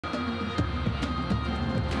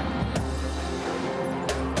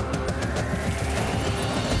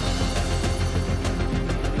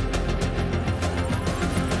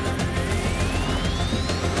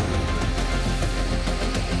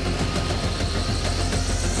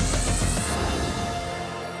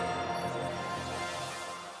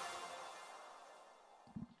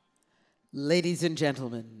Ladies and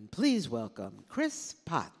gentlemen, please welcome Chris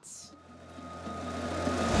Potts.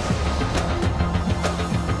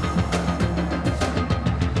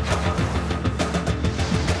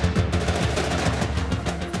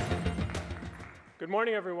 Good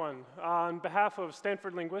morning, everyone. On behalf of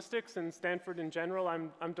Stanford Linguistics and Stanford in general,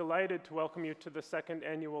 I'm delighted to welcome you to the second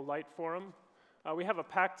annual Light Forum. We have a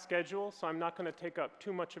packed schedule, so I'm not going to take up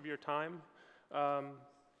too much of your time.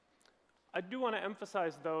 I do want to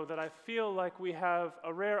emphasize, though, that I feel like we have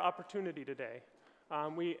a rare opportunity today.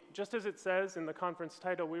 Just as it says in the conference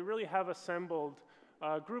title, we really have assembled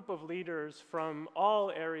a group of leaders from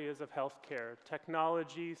all areas of healthcare: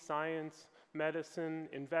 technology, science, medicine,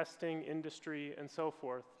 investing, industry, and so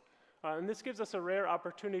forth. And this gives us a rare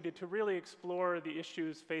opportunity to really explore the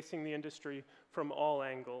issues facing the industry from all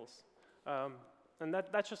angles. And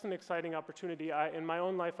that's just an exciting opportunity. In my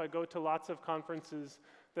own life, I go to lots of conferences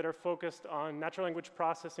that are focused on natural language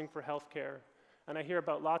processing for healthcare. And I hear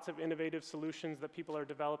about lots of innovative solutions that people are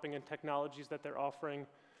developing and technologies that they're offering.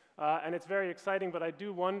 And it's very exciting, but I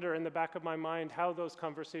do wonder in the back of my mind how those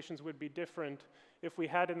conversations would be different if we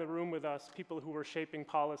had in the room with us people who were shaping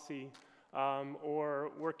policy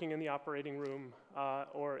or working in the operating room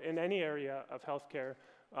or in any area of healthcare.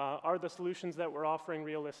 Are the solutions that we're offering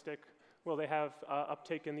realistic? Will they have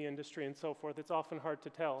uptake in the industry and so forth? It's often hard to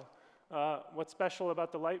tell. What's special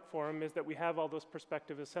about the Light Forum is that we have all those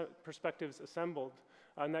perspectives assembled,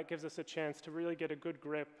 and that gives us a chance to really get a good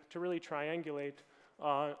grip, to really triangulate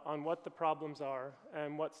on what the problems are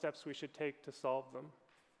and what steps we should take to solve them.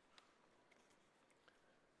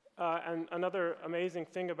 And another amazing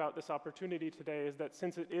thing about this opportunity today is that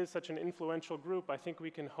since it is such an influential group, I think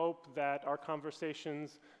we can hope that our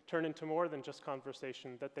conversations turn into more than just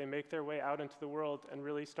conversation, that they make their way out into the world and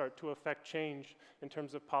really start to affect change in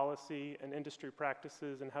terms of policy and industry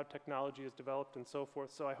practices and how technology is developed and so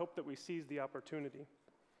forth. So I hope that we seize the opportunity.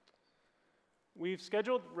 We've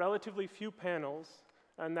scheduled relatively few panels,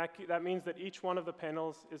 and that means that each one of the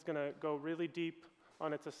panels is going to go really deep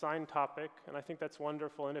on its assigned topic, and I think that's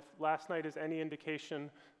wonderful. And if last night is any indication,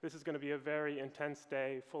 this is going to be a very intense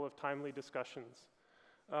day full of timely discussions.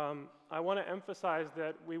 I want to emphasize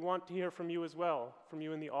that we want to hear from you as well, from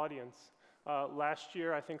you in the audience. Last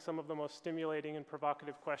year, I think some of the most stimulating and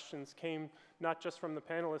provocative questions came not just from the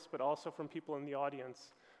panelists, but also from people in the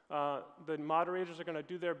audience. The moderators are going to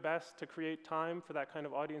do their best to create time for that kind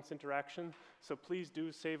of audience interaction, so please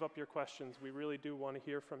do save up your questions. We really do want to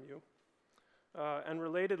hear from you. And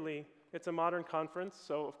relatedly, it's a modern conference,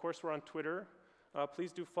 so of course we're on Twitter.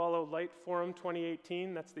 Please do follow Light Forum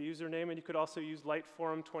 2018, that's the username, and you could also use Light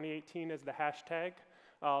Forum 2018 as the hashtag.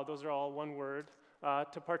 Those are all one word,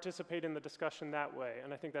 to participate in the discussion that way.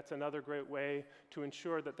 And I think that's another great way to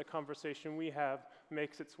ensure that the conversation we have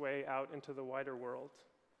makes its way out into the wider world.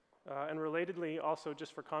 And relatedly, also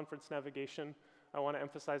just for conference navigation, I want to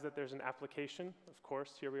emphasize that there's an application. Of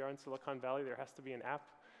course, here we are in Silicon Valley, there has to be an app.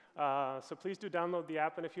 So please do download the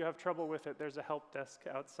app, and if you have trouble with it, there's a help desk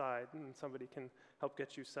outside, and somebody can help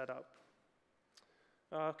get you set up.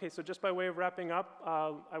 Okay, so just by way of wrapping up,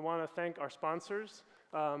 I want to thank our sponsors,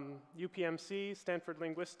 UPMC, Stanford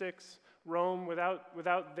Linguistics, Rome.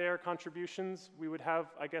 Without their contributions, we would have,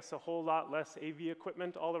 I guess, a whole lot less AV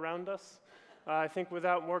equipment all around us. I think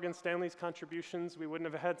without Morgan Stanley's contributions, we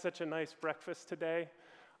wouldn't have had such a nice breakfast today.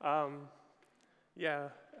 And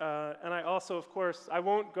I also, of course, I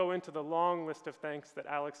won't go into the long list of thanks that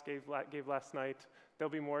Alex gave last night.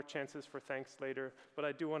 There'll be more chances for thanks later, but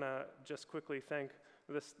I do want to just quickly thank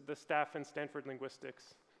the staff in Stanford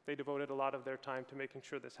Linguistics. They devoted a lot of their time to making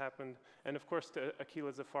sure this happened. And of course, to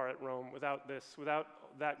Aquila Zafar at Rome. Without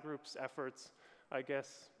that group's efforts, I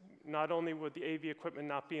guess not only would the AV equipment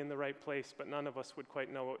not be in the right place, but none of us would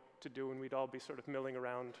quite know what to do, and we'd all be sort of milling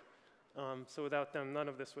around. So without them, none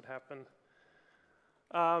of this would happen.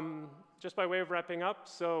 Just by way of wrapping up,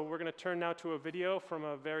 so we're going to turn now to a video from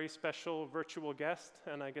a very special virtual guest,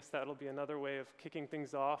 and I guess that'll be another way of kicking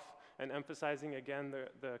things off and emphasizing again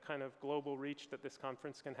the kind of global reach that this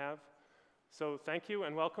conference can have. So thank you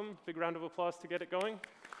and welcome. Big round of applause to get it going.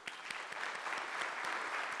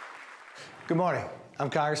 Good morning. I'm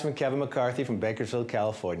Congressman Kevin McCarthy from Bakersfield,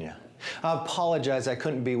 California. I apologize I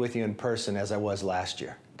couldn't be with you in person as I was last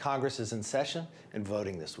year. Congress is in session and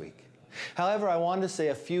voting this week. However, I wanted to say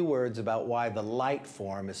a few words about why the Light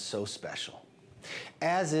Forum is so special,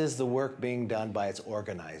 as is the work being done by its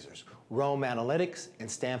organizers, Rome Analytics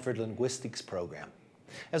and Stanford Linguistics program.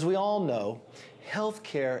 As we all know,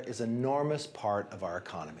 healthcare is an enormous part of our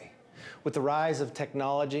economy. With the rise of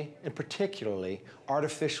technology, and particularly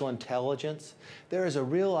artificial intelligence, there is a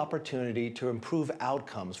real opportunity to improve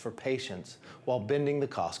outcomes for patients while bending the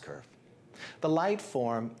cost curve. The light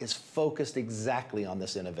form is focused exactly on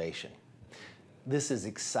this innovation. This is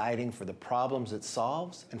exciting for the problems it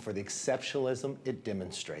solves and for the exceptionalism it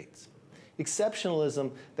demonstrates.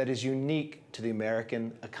 Exceptionalism that is unique to the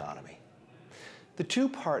American economy. The two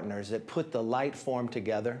partners that put the light form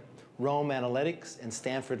together, Rome Analytics and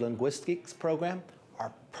Stanford Linguistics program,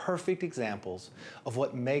 are perfect examples of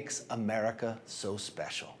what makes America so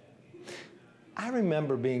special. I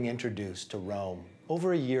remember being introduced to Rome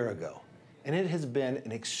over a year ago, and it has been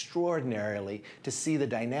an extraordinarily to see the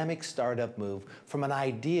dynamic startup move from an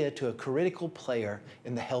idea to a critical player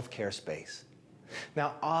in the healthcare space.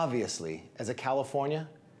 Now, obviously, as a California,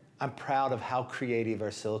 I'm proud of how creative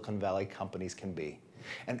our Silicon Valley companies can be.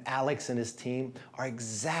 And Alex and his team are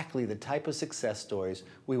exactly the type of success stories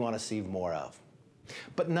we want to see more of.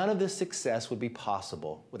 But none of this success would be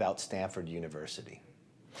possible without Stanford University.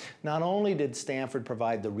 Not only did Stanford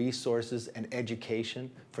provide the resources and education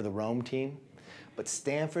for the Rome team, but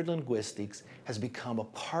Stanford Linguistics has become a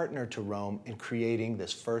partner to Rome in creating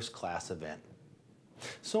this first-class event.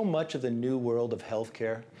 So much of the new world of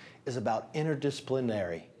healthcare is about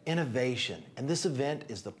interdisciplinary innovation, and this event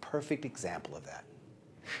is the perfect example of that.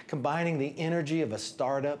 Combining the energy of a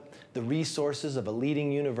startup, the resources of a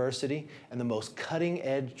leading university, and the most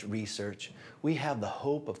cutting-edge research, we have the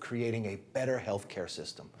hope of creating a better healthcare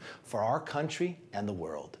system for our country and the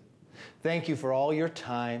world. Thank you for all your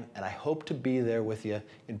time, and I hope to be there with you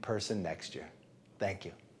in person next year. Thank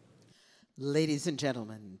you. Ladies and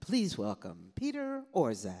gentlemen, please welcome Peter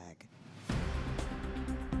Orszag.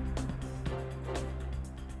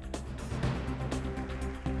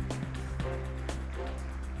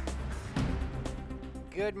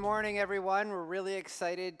 Good morning, everyone. We're really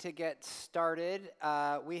excited to get started.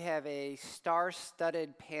 We have a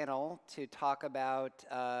star-studded panel to talk about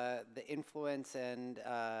the influence and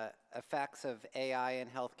effects of AI in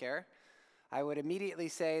healthcare. I would immediately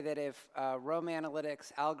say that if Rome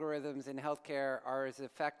Analytics algorithms in healthcare are as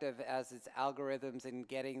effective as its algorithms in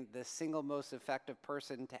getting the single most effective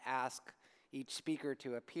person to ask each speaker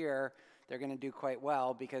to appear, they're going to do quite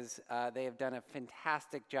well because they have done a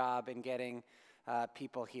fantastic job in getting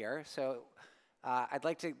people here. So I'd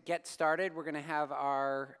like to get started. We're going to have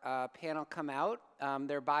our panel come out.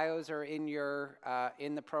 Their bios are in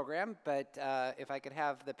the program, but if I could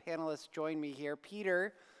have the panelists join me here.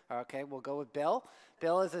 Peter, okay, we'll go with Bill.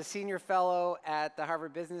 Bill is a senior fellow at the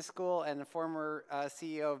Harvard Business School and the former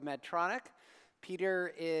CEO of Medtronic.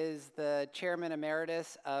 Peter is the chairman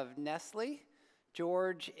emeritus of Nestlé.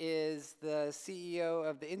 George is the CEO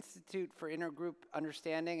of the Institute for InterGroup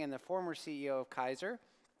Understanding and the former CEO of Kaiser.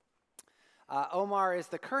 Omar is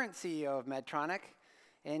the current CEO of Medtronic.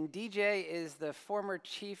 And DJ is the former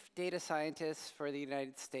chief data scientist for the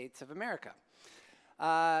United States of America.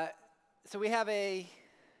 So we have a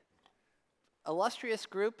illustrious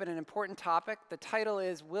group and an important topic. The title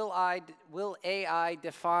is, Will AI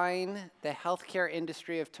Define the Healthcare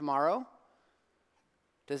Industry of Tomorrow?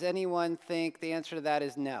 Does anyone think the answer to that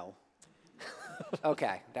is no?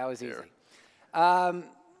 Okay, that was easy.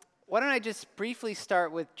 Why don't I just briefly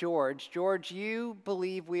start with George. George, you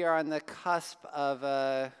believe we are on the cusp of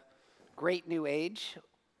a great new age.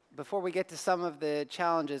 Before we get to some of the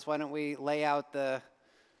challenges, why don't we lay out the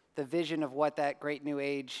vision of what that great new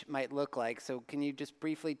age might look like? So can you just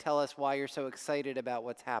briefly tell us why you're so excited about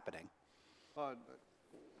what's happening?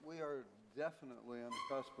 We are definitely on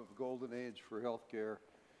the cusp of a golden age for healthcare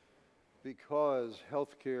because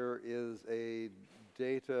healthcare is a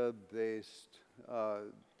data-based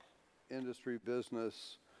industry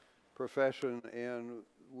business profession, and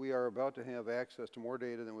we are about to have access to more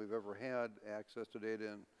data than we've ever had access to data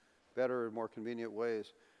in better and more convenient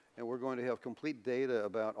ways. And we're going to have complete data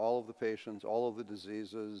about all of the patients, all of the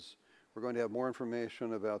diseases. We're going to have more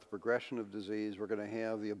information about the progression of disease. We're going to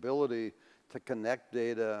have the ability to connect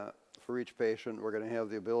data for each patient. We're going to have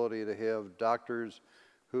the ability to have doctors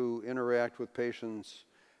who interact with patients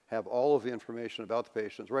have all of the information about the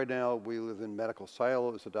patients. Right now, we live in medical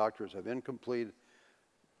silos. The doctors have incomplete,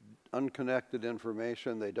 unconnected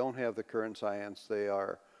information. They don't have the current science. They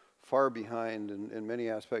are far behind in many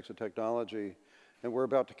aspects of technology. And we're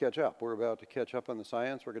about to catch up. We're about to catch up on the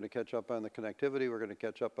science. We're going to catch up on the connectivity. We're going to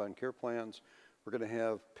catch up on care plans. We're going to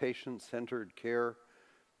have patient-centered care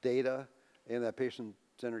data, and that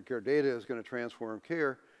patient-centered care data is going to transform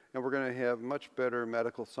care. And we're going to have much better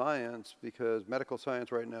medical science because medical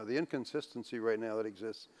science right now, the inconsistency right now that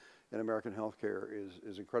exists in American healthcare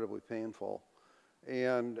is incredibly painful.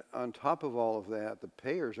 And on top of all of that, the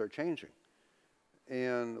payers are changing.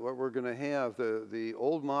 And what we're going to have, the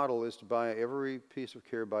old model is to buy every piece of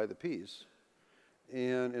care by the piece.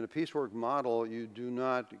 And in a piecework model, you do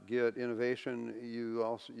not get innovation.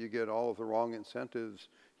 You get all of the wrong incentives.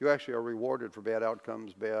 You actually are rewarded for bad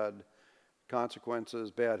outcomes, bad consequences,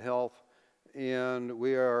 bad health. And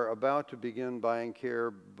we are about to begin buying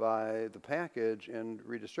care by the package and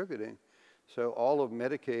redistributing. So all of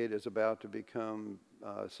Medicaid is about to become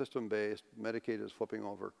system-based. Medicaid is flipping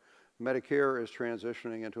over. Medicare is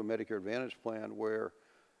transitioning into a Medicare Advantage plan where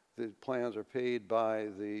the plans are paid by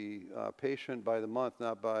the patient by the month,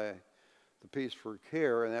 not by the piece for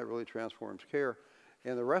care, and that really transforms care.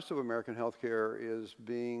 And the rest of American healthcare is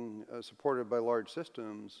being supported by large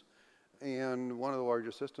systems. And one of the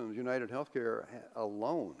largest systems, United Healthcare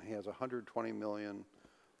alone, has 120 million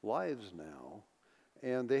lives now.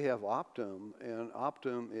 And they have Optum, and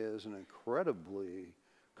Optum is an incredibly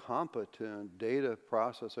competent data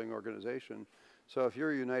processing organization. So if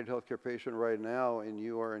you're a United Healthcare patient right now and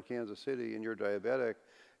you are in Kansas City and you're diabetic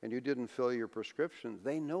and you didn't fill your prescription,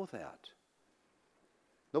 they know that.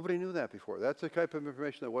 Nobody knew that before. That's the type of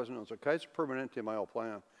information that wasn't known. So Kaiser Permanente, my old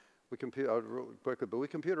plan, we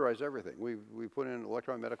computerize everything. We put in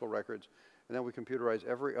electronic medical records, and then we computerize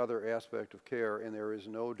every other aspect of care, and there is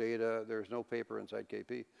no data, there's no paper inside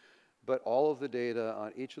KP. But all of the data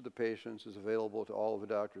on each of the patients is available to all of the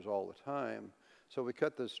doctors all the time. So we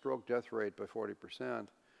cut the stroke death rate by 40%,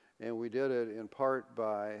 and we did it in part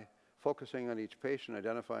by focusing on each patient,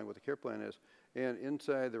 identifying what the care plan is. And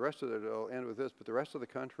inside the rest of it, I'll end with this, but the rest of the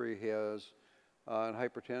country has, in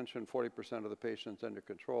hypertension, 40% of the patients under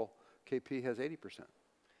control. KP has 80%.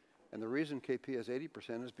 And the reason KP has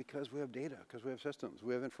 80% is because we have data, because we have systems.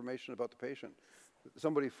 We have information about the patient.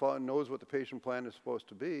 Somebody knows what the patient plan is supposed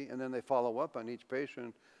to be, and then they follow up on each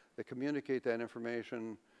patient. They communicate that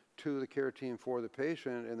information to the care team for the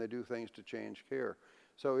patient, and they do things to change care.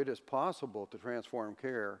 So it is possible to transform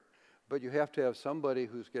care, but you have to have somebody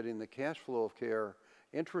who's getting the cash flow of care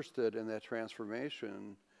interested in that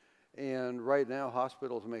transformation. And right now,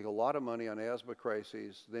 hospitals make a lot of money on asthma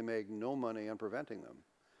crises. They make no money on preventing them.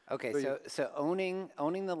 Okay, so owning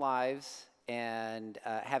the lives and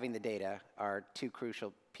having the data are two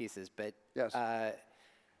crucial pieces. But yes.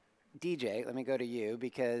 DJ, let me go to you,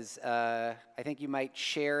 because I think you might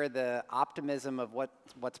share the optimism of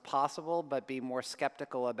what's possible, but be more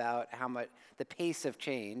skeptical about how much the pace of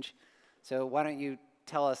change. So why don't you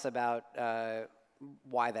tell us about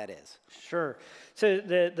why that is? Sure. So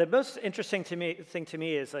the most interesting thing to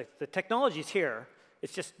me is, like, the technology's here.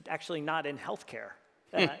 It's just actually not in healthcare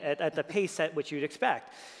at the pace at which you'd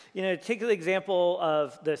expect. You know, take the example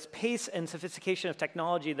of this pace and sophistication of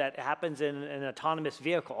technology that happens in an autonomous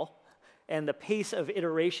vehicle, and the pace of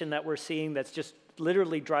iteration that we're seeing that's just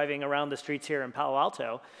literally driving around the streets here in Palo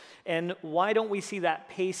Alto. And why don't we see that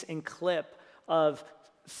pace and clip of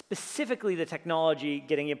specifically the technology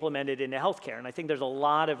getting implemented into healthcare? And I think there's a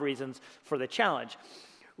lot of reasons for the challenge.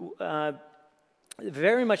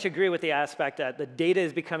 Very much agree with the aspect that the data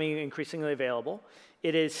is becoming increasingly available.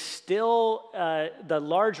 It is still, the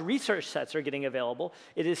large research sets are getting available.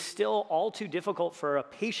 It is still all too difficult for a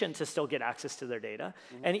patient to still get access to their data.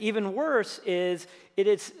 Mm-hmm. And even worse is,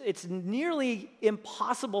 it's nearly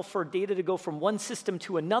impossible for data to go from one system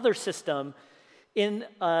to another system in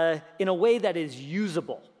a way that is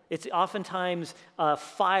usable. It's oftentimes a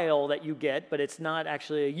file that you get, but it's not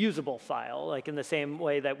actually a usable file, like in the same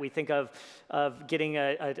way that we think of getting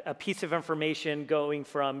a piece of information going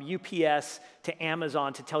from UPS to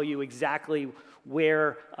Amazon to tell you exactly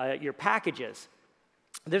where your package is.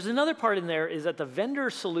 There's another part in there, is that the vendor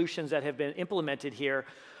solutions that have been implemented here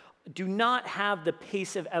do not have the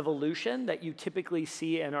pace of evolution that you typically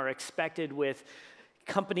see and are expected with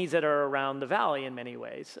companies that are around the valley in many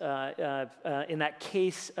ways. In that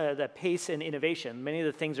case, the pace and innovation, many of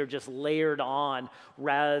the things are just layered on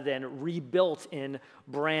rather than rebuilt in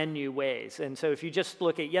brand new ways. And so if you just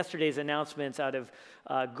look at yesterday's announcements out of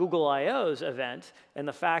Google I/O's event, and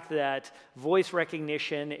the fact that voice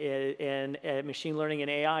recognition in machine learning and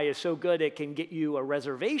AI is so good it can get you a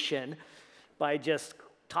reservation by just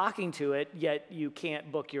talking to it, yet you can't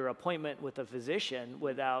book your appointment with a physician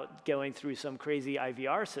without going through some crazy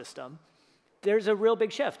IVR system. There's a real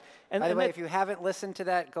big shift. And by the way, if you haven't listened to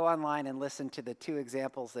that, go online and listen to the 2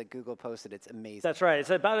 examples that Google posted. It's amazing. That's right. It's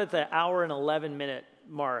about at the hour and 11-minute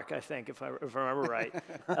mark, I think, if I remember right.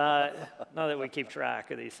 Not that we keep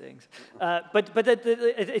track of these things. But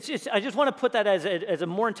it's just, I just want to put that as a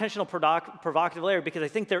more intentional provocative layer, because I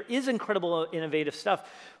think there is incredible innovative stuff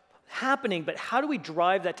happening, but how do we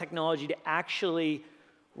drive that technology to actually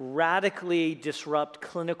radically disrupt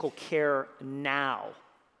clinical care now?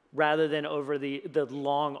 rather than over the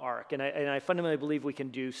long arc. And I fundamentally believe we can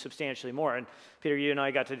do substantially more. And Peter, you and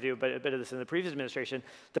I got to do a bit of this in the previous administration.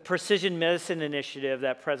 The Precision Medicine Initiative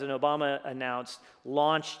that President Obama announced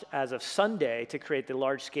launched as of Sunday to create the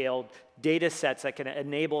large-scale data sets that can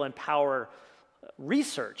enable and power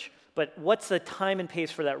research. But what's the time and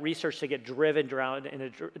pace for that research to get driven around in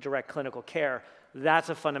a direct clinical care? That's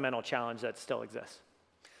a fundamental challenge that still exists.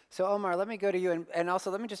 So Omar, let me go to you, and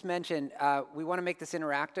also let me just mention, we want to make this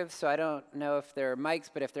interactive, so I don't know if there are mics,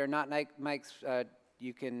 but if there are not mics,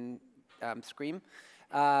 you can scream.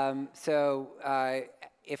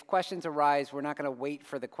 If questions arise, we're not going to wait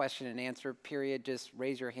for the question and answer period. Just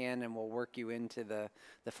raise your hand and we'll work you into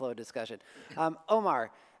the flow discussion.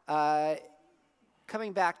 Omar,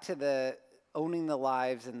 coming back to the owning the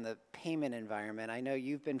lives and the payment environment, I know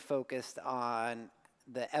you've been focused on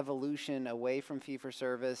the evolution away from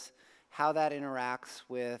fee-for-service, how that interacts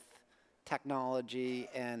with technology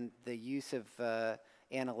and the use of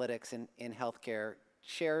analytics in healthcare.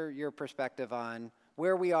 Share your perspective on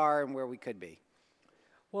where we are and where we could be.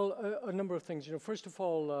 Well, a number of things. First of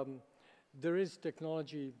all, there is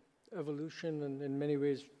technology evolution and in many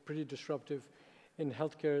ways pretty disruptive in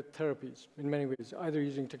healthcare therapies in many ways, either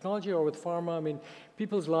using technology or with pharma. I mean,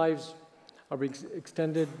 people's lives are being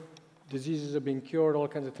extended, diseases are being cured, all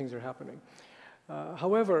kinds of things are happening.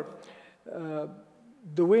 However,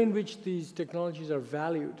 the way in which these technologies are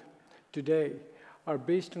valued today are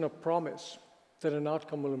based on a promise that an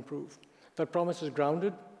outcome will improve. That promise is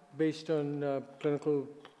grounded based on clinical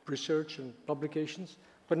research and publications,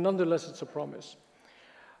 but nonetheless it's a promise.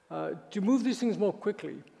 To move these things more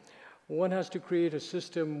quickly, one has to create a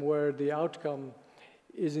system where the outcome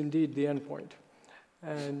is indeed the endpoint.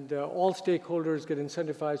 And all stakeholders get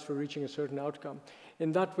incentivized for reaching a certain outcome.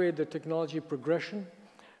 In that way, the technology progression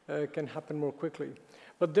can happen more quickly.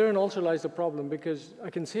 But therein also lies the problem, because I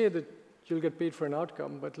can say that you'll get paid for an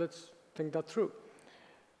outcome, but let's think that through.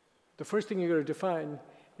 The first thing you've got to define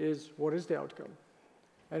is what is the outcome?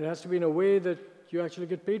 And it has to be in a way that you actually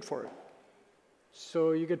get paid for it.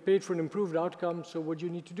 So you get paid for an improved outcome, so what do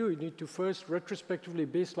you need to do? You need to first retrospectively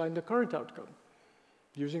baseline the current outcome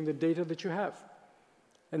using the data that you have.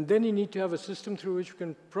 And then you need to have a system through which you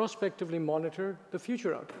can prospectively monitor the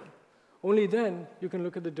future outcome. Only then you can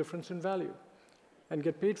look at the difference in value and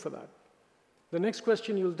get paid for that. The next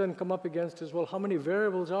question you'll then come up against is, well, how many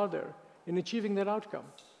variables are there in achieving that outcome?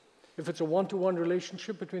 If it's a one-to-one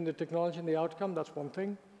relationship between the technology and the outcome, that's one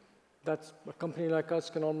thing. That's a company like us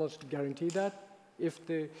can almost guarantee that if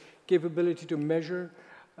the capability to measure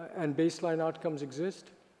and baseline outcomes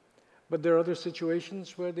exist. But there are other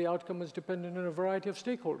situations where the outcome is dependent on a variety of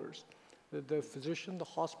stakeholders. The physician, the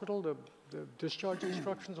hospital, the discharge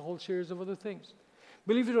instructions, a whole series of other things.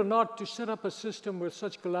 Believe it or not, to set up a system where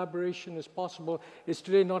such collaboration is possible is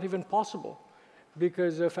today not even possible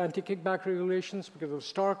because of anti-kickback regulations, because of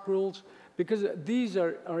Stark rules, because these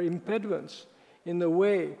are impediments in the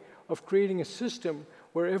way of creating a system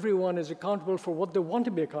where everyone is accountable for what they want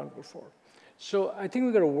to be accountable for. So I think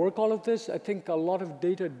we've got to work all of this. I think a lot of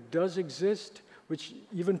data does exist, which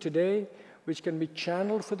even today, which can be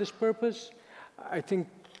channeled for this purpose. I think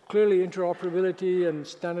clearly interoperability and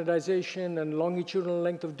standardization and longitudinal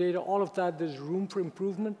length of data, all of that, there's room for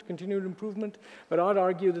improvement, continued improvement. But I'd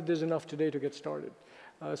argue that there's enough today to get started.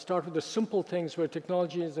 Start with the simple things where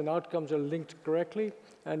technologies and outcomes are linked correctly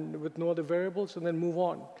and with no other variables, and then move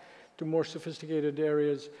on to more sophisticated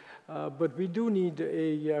areas. But we do need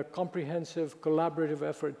a comprehensive, collaborative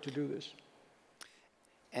effort to do this.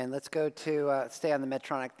 And let's go to, stay on the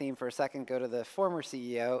Medtronic theme for a second, go to the former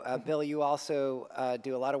CEO. Bill, you also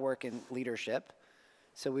do a lot of work in leadership.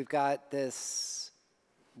 So we've got this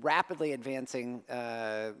rapidly advancing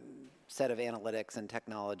set of analytics and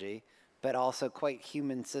technology, but also quite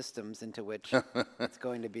human systems into which it's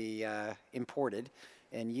going to be imported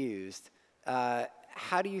and used.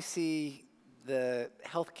 How do you see the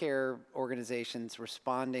healthcare organizations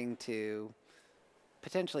responding to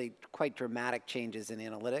potentially quite dramatic changes in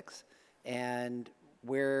analytics, and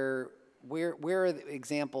where are the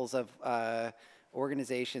examples of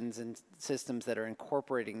organizations and systems that are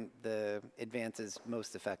incorporating the advances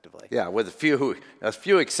most effectively? Yeah, with a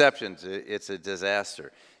few exceptions, it's a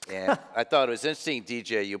disaster. And I thought it was interesting,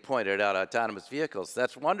 DJ, you pointed out autonomous vehicles.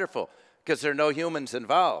 That's wonderful, because there are no humans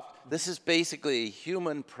involved. This is basically a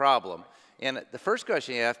human problem. And the first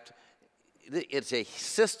question you have to, it's a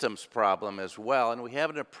systems problem as well, and we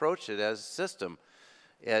haven't approached it as a system,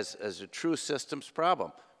 as a true systems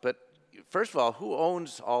problem. But first of all, who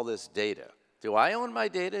owns all this data? Do I own my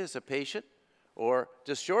data as a patient, or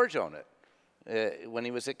does George own it when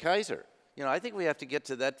he was at Kaiser? You know, I think we have to get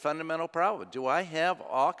to that fundamental problem. Do I have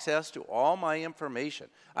access to all my information?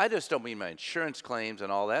 I just don't mean my insurance claims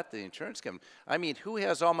and all that, the insurance company. I mean, who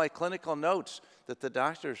has all my clinical notes that the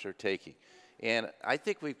doctors are taking? And I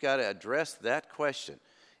think we've got to address that question.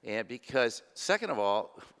 And because, second of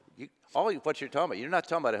all what you're talking about, you're not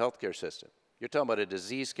talking about a healthcare system. You're talking about a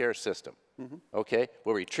disease care system, okay,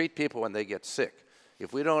 where we treat people when they get sick.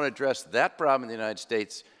 If we don't address that problem in the United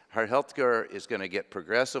States, our healthcare is going to get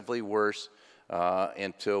progressively worse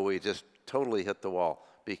until we just totally hit the wall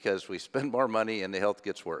because we spend more money and the health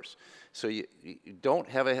gets worse. So you don't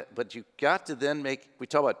have but you got to then we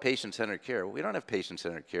talk about patient-centered care. We don't have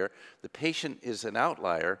patient-centered care. The patient is an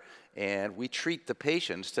outlier, and we treat the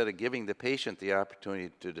patient instead of giving the patient the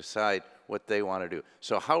opportunity to decide what they want to do.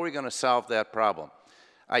 So how are we going to solve that problem?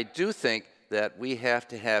 I do think that we have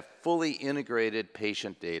to have fully integrated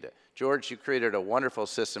patient data. George, you created a wonderful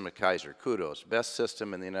system at Kaiser. Kudos. Best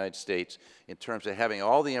system in the United States in terms of having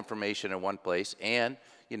all the information in one place, and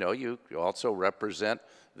you also represent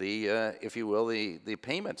the, if you will, the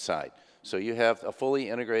payment side. So you have a fully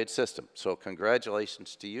integrated system. So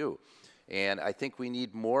congratulations to you. And I think we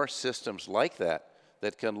need more systems like that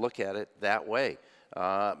that can look at it that way.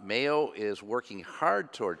 Mayo is working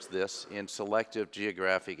hard towards this in selective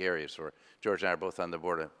geographic areas. George and I are both on the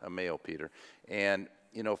board of Mayo, Peter. And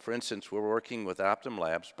for instance, we're working with Optum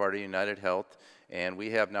Labs, part of United Health, and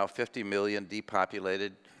we have now 50 million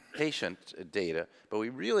depopulated patient data, but we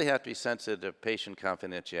really have to be sensitive to patient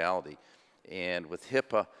confidentiality. And with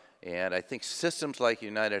HIPAA, and I think systems like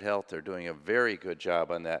United Health are doing a very good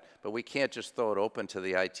job on that, but we can't just throw it open to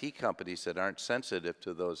the IT companies that aren't sensitive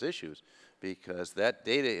to those issues, because that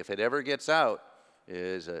data, if it ever gets out,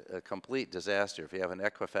 is a complete disaster. If you have an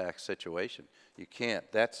Equifax situation, you can't.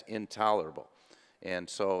 That's intolerable. And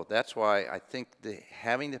so that's why I think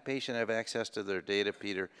having the patient have access to their data,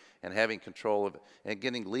 Peter, and having control of it, and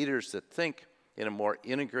getting leaders that think in a more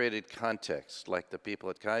integrated context, like the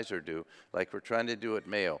people at Kaiser do, like we're trying to do at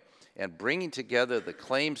Mayo, and bringing together the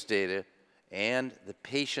claims data and the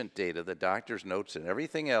patient data, the doctor's notes and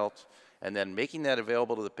everything else, and then making that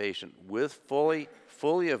available to the patient with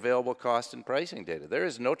fully available cost and pricing data. There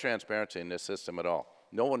is no transparency in this system at all.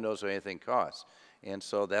 No one knows what anything costs. And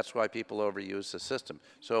so that's why people overuse the system.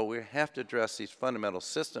 So we have to address these fundamental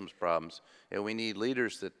systems problems, and we need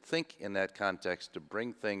leaders that think in that context to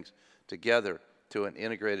bring things together to an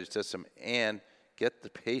integrated system and get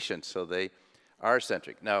the patients so they are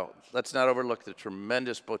centric. Now, let's not overlook the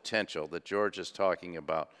tremendous potential that George is talking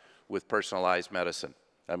about with personalized medicine.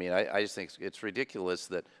 I mean, I just think it's ridiculous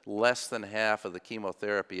that less than half of the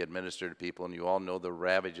chemotherapy administered to people, and you all know the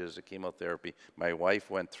ravages of chemotherapy. My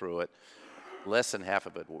wife went through it. Less than half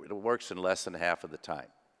of it works in less than half of the time.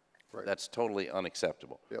 Right. That's totally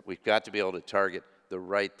unacceptable. Yep. We've got to be able to target the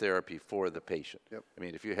right therapy for the patient. Yep. I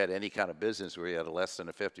mean, if you had any kind of business where you had a less than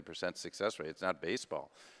a 50% success rate, it's not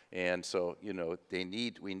baseball. And so,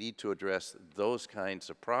 we need to address those kinds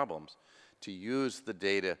of problems to use the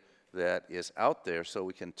data that is out there so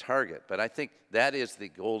we can target. But I think that is the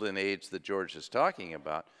golden age that George is talking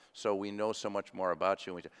about, so we know so much more about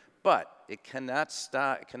you. But it cannot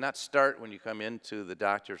start when you come into the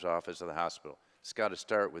doctor's office or the hospital. It's got to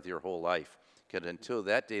start with your whole life, because until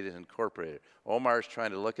that data is incorporated. Omar is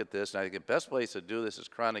trying to look at this, and I think the best place to do this is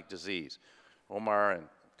chronic disease. Omar, and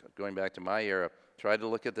going back to my era, tried to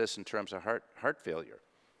look at this in terms of heart failure.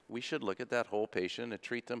 We should look at that whole patient and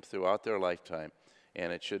treat them throughout their lifetime.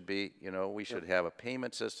 And it should be, we should have a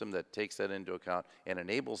payment system that takes that into account and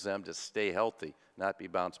enables them to stay healthy, not be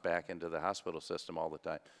bounced back into the hospital system all the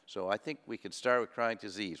time. So I think we could start with chronic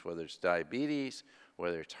disease, whether it's diabetes,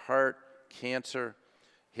 whether it's heart, cancer,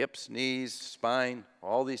 hips, knees, spine,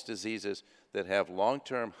 all these diseases that have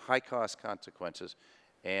long-term high-cost consequences,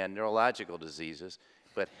 and neurological diseases,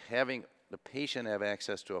 but having the patient have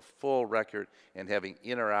access to a full record and having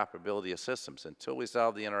interoperability of systems. Until we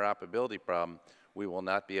solve the interoperability problem, we will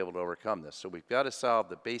not be able to overcome this. So we've got to solve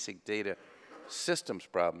the basic data systems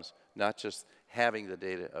problems, not just having the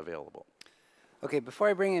data available. Okay, before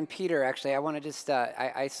I bring in Peter, actually, I want to just,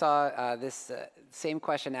 I saw this same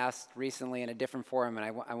question asked recently in a different forum,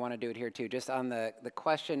 and I want to do it here too, just on the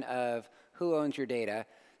question of who owns your data.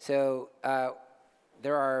 So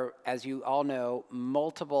there are, as you all know,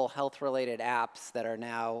 multiple health-related apps that are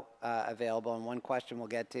now available, and one question we'll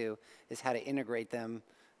get to is how to integrate them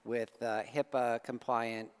with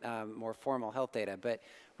HIPAA-compliant, more formal health data. But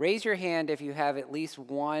raise your hand if you have at least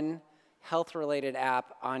one health-related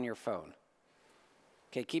app on your phone.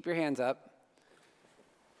 Okay, keep your hands up.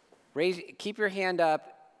 Keep your hand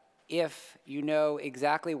up if you know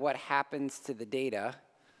exactly what happens to the data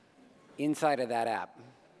inside of that app.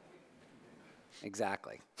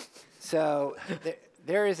 Exactly. So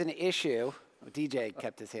there is an issue. DJ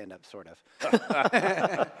kept his hand up, sort of.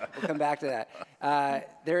 We'll come back to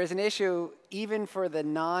that. There is an issue even for the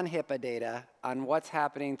non-HIPAA data on what's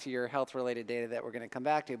happening to your health-related data that we're going to come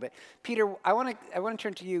back to. But Peter, I want to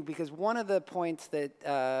turn to you because one of the points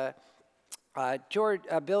that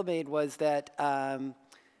Bill made was that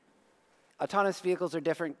autonomous vehicles are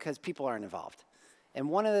different because people aren't involved. And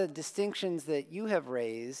one of the distinctions that you have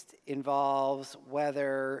raised involves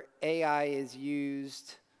whether AI is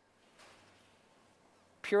used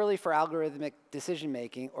purely for algorithmic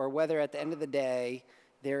decision-making or whether at the end of the day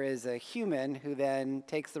there is a human who then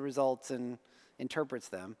takes the results and interprets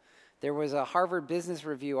them. There was a Harvard Business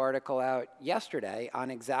Review article out yesterday on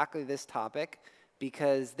exactly this topic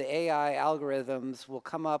because the AI algorithms will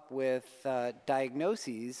come up with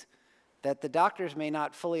diagnoses that the doctors may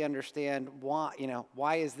not fully understand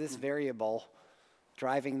why is this variable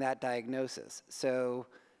driving that diagnosis. So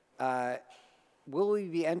will we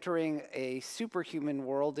be entering a superhuman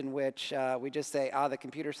world in which we just say, the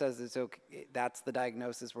computer says it's okay, that's the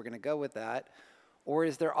diagnosis, we're going to go with that? Or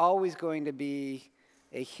is there always going to be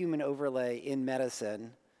a human overlay in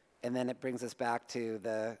medicine, and then it brings us back to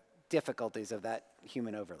the difficulties of that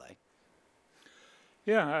human overlay?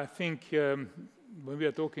 Yeah, I think when we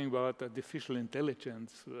are talking about artificial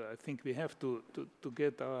intelligence, I think we have to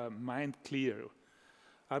get our mind clear.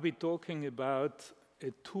 Are we talking about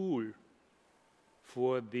a tool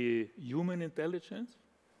for the human intelligence,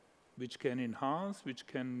 which can enhance, which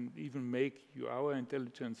can even make our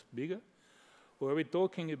intelligence bigger? Or are we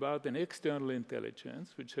talking about an external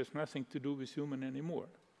intelligence, which has nothing to do with human anymore?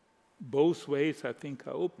 Both ways, I think,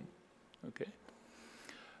 are open. Okay.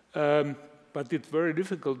 But it's very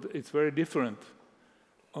difficult, it's very different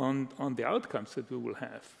on the outcomes that we will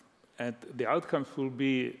have. And the outcomes will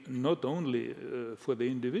be not only for the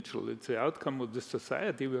individual, it's the outcome of the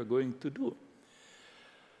society we are going to do.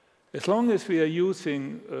 As long as we are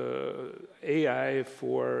using AI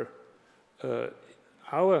for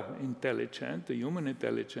our intelligence, the human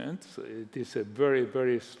intelligence, it is a very,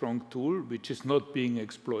 very strong tool which is not being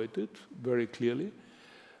exploited very clearly.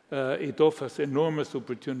 It offers enormous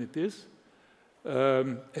opportunities.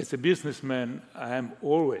 As a businessman, I am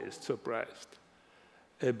always surprised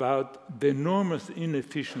about the enormous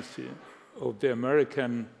inefficiency of the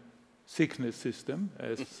American sickness system,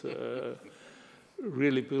 as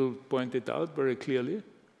really Bill pointed out very clearly.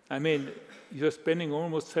 I mean, you're spending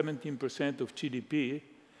almost 17% of GDP.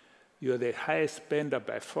 You're the highest spender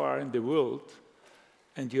by far in the world,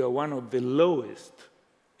 and you are one of the lowest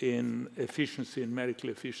in efficiency, in medical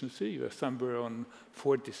efficiency. You are somewhere on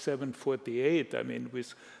 47, 48. I mean,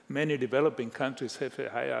 with many developing countries have a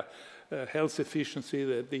higher health efficiency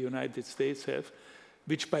that the United States have,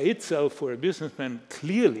 which by itself for a businessman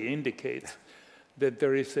clearly indicates that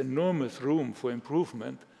there is enormous room for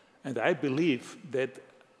improvement, and I believe that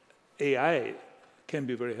AI can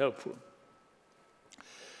be very helpful.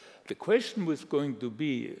 The question was going to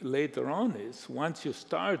be later on is, once you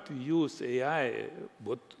start to use AI,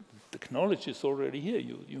 what technology is already here?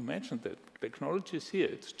 You mentioned that. Technology is here.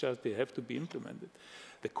 It's just they have to be implemented.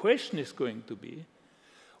 The question is going to be,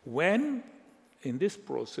 when in this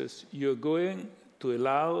process you're going to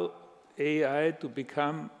allow AI to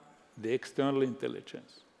become the external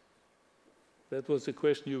intelligence? That was the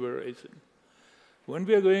question you were raising. When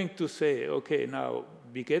we are going to say, okay, now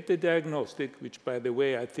we get the diagnostic, which, by the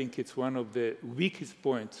way, I think it's one of the weakest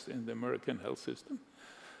points in the American health system.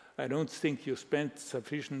 I don't think you spend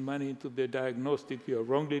sufficient money into the diagnostic. You are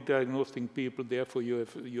wrongly diagnosing people. Therefore, you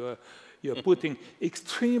are putting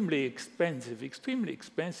extremely expensive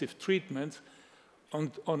treatments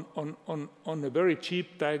on a very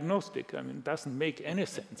cheap diagnostic. I mean, it doesn't make any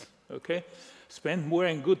sense. Okay. Spend more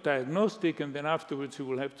in good diagnostic, and then afterwards you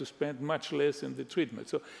will have to spend much less in the treatment.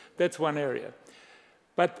 So that's one area.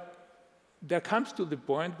 But there comes to the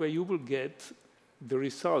point where you will get the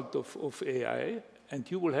result of AI, and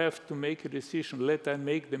you will have to make a decision. Let I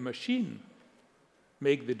make the machine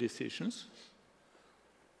make the decisions,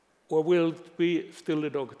 or will it be still the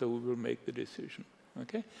doctor who will make the decision?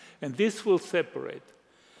 Okay? And this will separate.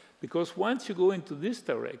 Because once you go into this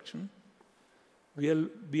direction,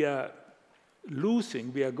 we are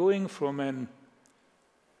losing, we are going from an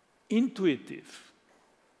intuitive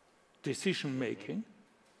decision-making,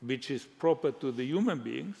 which is proper to the human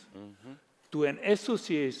beings, to an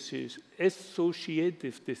associative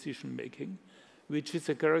decision-making, which is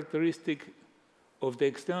a characteristic of the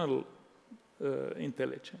external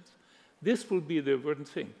intelligence. This will be the important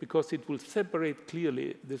thing, because it will separate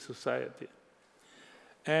clearly the society.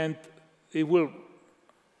 And it will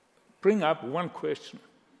bring up one question,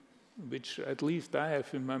 which at least I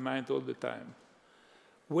have in my mind all the time.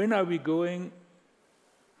 When are we going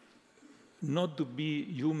not to be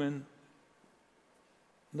human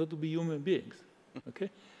beings, okay?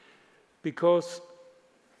 Because,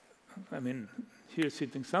 I mean, here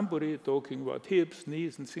sitting somebody talking about hips,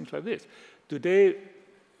 knees, and things like this. Today,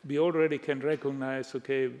 we already can recognize,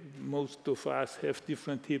 okay, most of us have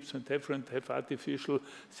different hips and have artificial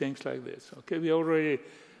things like this. Okay, we already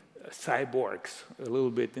cyborgs a little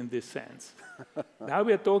bit in this sense. Now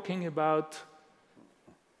we are talking about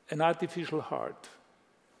an artificial heart,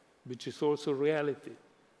 which is also reality.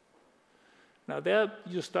 Now there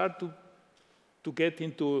you start to get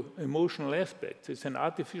into emotional aspects. Is an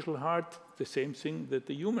artificial heart the same thing that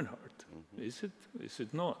the human heart? Mm-hmm. Is it? Is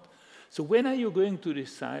it not? So when are you going to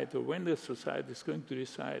decide, or when the society is going to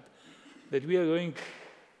decide, that we are going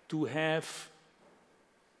to have,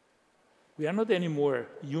 we are not anymore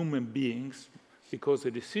human beings because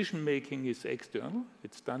the decision-making is external,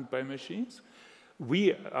 it's done by machines.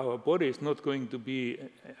 Our body is not going to be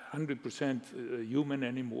 100% human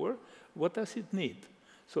anymore. What does it need?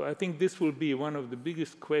 So I think this will be one of the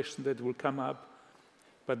biggest questions that will come up.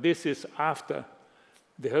 But this is after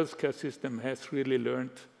the healthcare system has really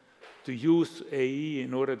learned to use AE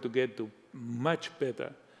in order to get to much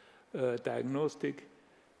better diagnostic,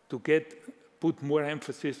 to put more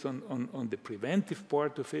emphasis on the preventive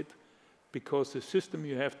part of it, because the system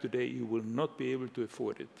you have today, you will not be able to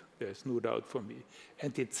afford it. There's no doubt for me.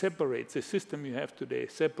 And it separates, the system you have today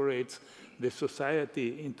separates the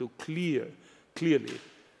society into clearly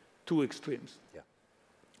two extremes. Yeah.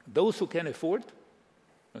 Those who can afford,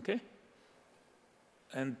 okay?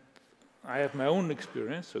 And I have my own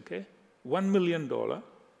experience, okay? $1 million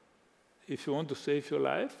if you want to save your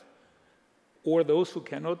life, or those who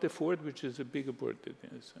cannot afford, which is a bigger burden.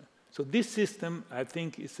 So this system, I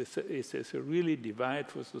think, is a really divide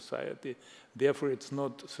for society. Therefore, it's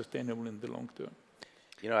not sustainable in the long term.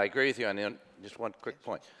 You know, I agree with you on just one quick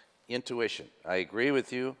point. Intuition. I agree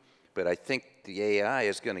with you, but I think the AI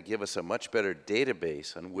is going to give us a much better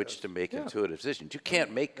database on which to make intuitive decisions. You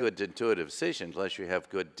can't make good intuitive decisions unless you have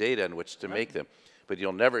good data on which to make them. But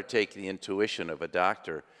you'll never take the intuition of a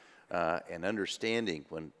doctor and understanding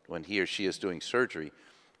when he or she is doing surgery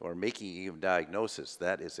or making a diagnosis.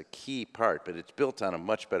 That is a key part, but it's built on a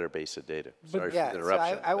much better base of data. Sorry for the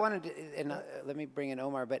interruption. So I wanted to, and let me bring in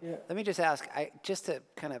Omar, but let me just ask, just to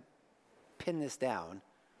kind of pin this down,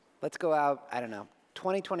 let's go out, I don't know,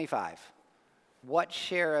 2025. What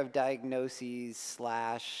share of diagnoses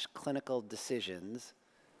 / clinical decisions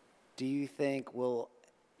do you think will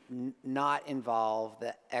not involve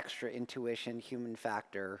the extra intuition human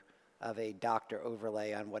factor of a doctor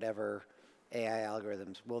overlay on whatever AI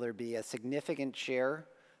algorithms? Will there be a significant share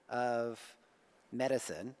of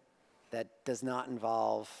medicine that does not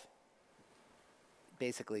involve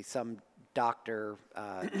basically some doctor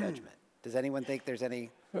judgment? Does anyone think there's any?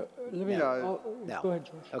 Let me. No. Go ahead,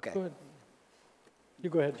 George. Okay. Go ahead. You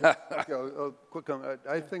go ahead, George. A quick comment.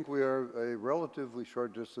 I think we are a relatively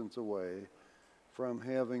short distance away from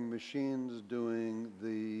having machines doing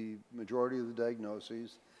the majority of the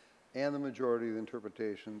diagnoses and the majority of the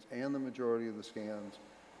interpretations and the majority of the scans,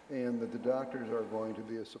 and that the doctors are going to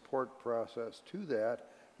be a support process to that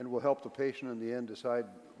and will help the patient in the end decide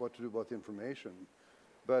what to do about the information.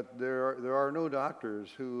 But there are no doctors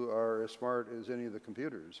who are as smart as any of the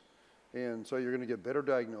computers. And so you're going to get better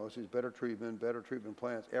diagnoses, better treatment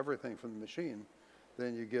plans, everything from the machine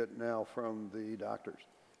than you get now from the doctors.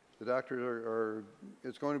 The doctors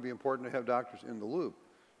it's going to be important to have doctors in the loop,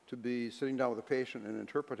 to be sitting down with the patient and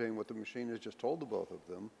interpreting what the machine has just told the both of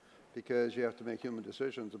them, because you have to make human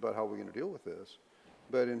decisions about how we're going to deal with this.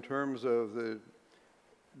 But in terms of the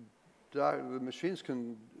machines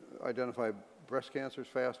can identify breast cancers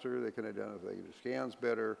faster, they can identify scans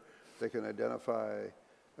better, they can identify,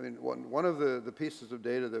 I mean, one of the pieces of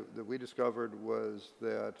data that we discovered was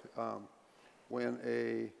that when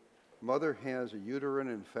a mother has a uterine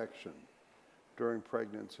infection during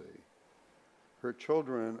pregnancy, her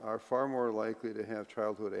children are far more likely to have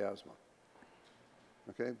childhood asthma.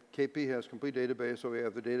 Okay, KP has complete database, so we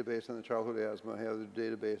have the database on the childhood asthma, have the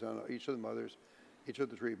database on each of the mothers, each of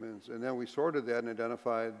the treatments, and then we sorted that and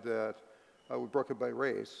identified that, we broke it by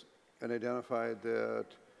race, and identified that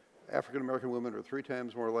African-American women are 3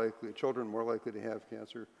 times more likely, children more likely to have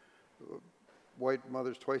cancer, white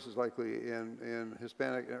mothers twice as likely, and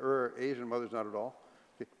Hispanic or Asian mothers not at all.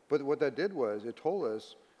 Okay. But what that did was, it told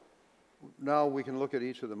us, now we can look at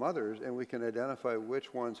each of the mothers and we can identify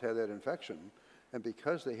which ones had that infection. And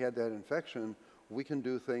because they had that infection, we can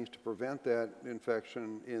do things to prevent that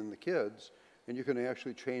infection in the kids and you can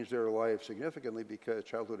actually change their life significantly because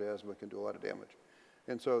childhood asthma can do a lot of damage.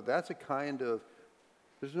 And so that's a kind of,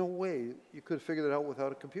 there's no way you could figure that out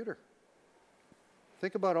without a computer.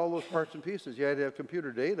 Think about all those parts and pieces. You had to have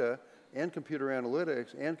computer data and computer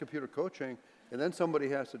analytics and computer coaching, and then somebody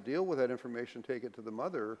has to deal with that information, take it to the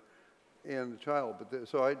mother and the child. But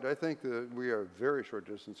so I think that we are a very short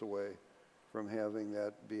distance away from having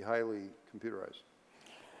that be highly computerized.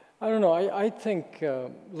 I don't know. I think,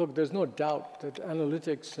 look, there's no doubt that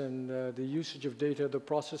analytics and the usage of data, the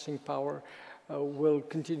processing power, will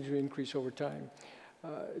continue to increase over time.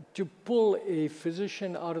 To pull a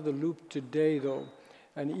physician out of the loop today, though,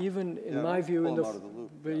 and even in my view,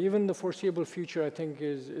 even the foreseeable future, I think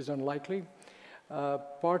is unlikely.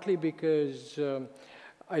 Partly because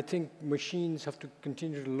I think machines have to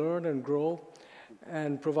continue to learn and grow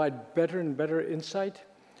and provide better and better insight.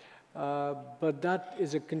 But that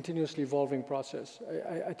is a continuously evolving process.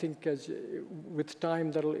 I think with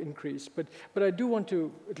time that'll increase. But I do want to,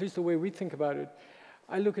 at least the way we think about it,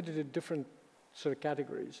 I look at it in different sort of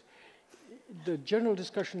categories. The general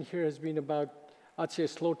discussion here has been about, I'd say,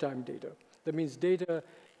 slow time data. That means data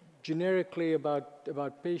generically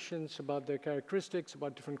about patients, about their characteristics,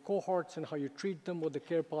 about different cohorts and how you treat them, what the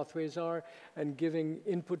care pathways are, and giving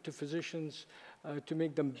input to physicians to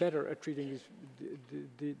make them better at treating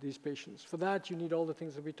these patients. For that, you need all the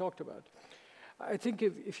things that we talked about. I think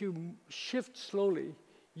if you shift slowly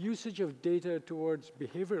usage of data towards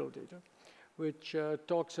behavioral data, which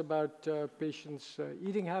talks about patients'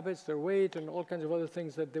 eating habits, their weight, and all kinds of other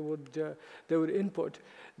things that they would input,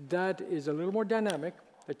 that is a little more dynamic,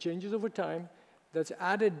 that changes over time, that's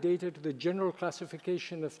added data to the general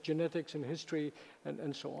classification of genetics and history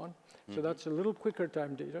and so on. Mm-hmm. So that's a little quicker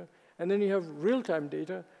time data. And then you have real-time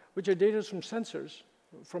data, which are data from sensors,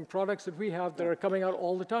 from products that we have that are coming out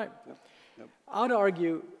all the time. Yep. Yep. I'd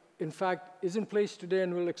argue, in fact, is in place today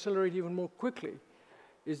and will accelerate even more quickly,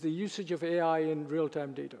 is the usage of AI in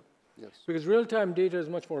real-time data. Yes. Because real-time data is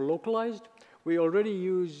much more localized. We already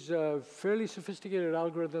use fairly sophisticated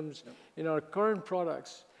algorithms in our current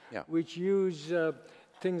products, which use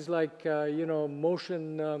things like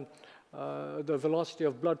motion, the velocity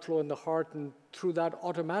of blood flow in the heart, and through that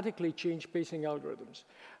automatically change pacing algorithms.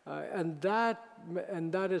 And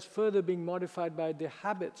that is further being modified by the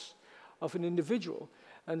habits of an individual.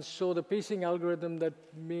 And so the pacing algorithm that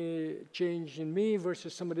may change in me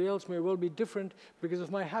versus somebody else may well be different because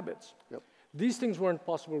of my habits. Yep. These things weren't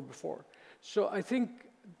possible before. So I think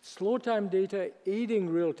slow time data aiding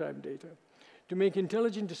real-time data to make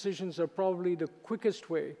intelligent decisions are probably the quickest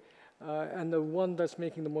way and the one that's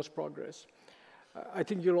making the most progress. I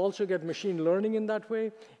think you'll also get machine learning in that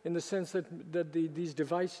way, in the sense that these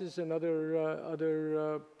devices and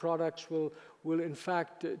other products will in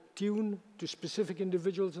fact tune to specific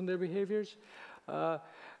individuals and their behaviors.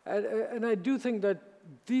 And I do think that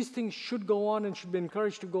these things should go on and should be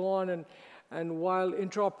encouraged to go on. And while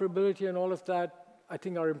interoperability and all of that, I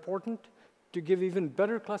think, are important to give even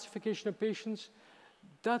better classification of patients,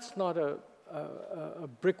 that's not a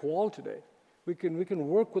brick wall today. We can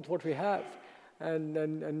work with what we have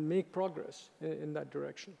and make progress in that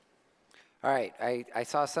direction. All right, I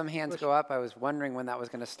saw some hands go up. I was wondering when that was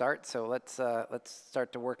going to start, so let's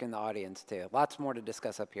start to work in the audience too. Lots more to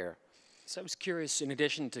discuss up here. So I was curious, in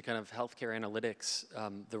addition to kind of healthcare analytics,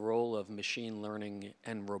 the role of machine learning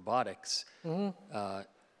and robotics in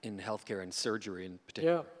healthcare and surgery in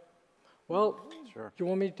particular. Yeah. Well, sure. Do you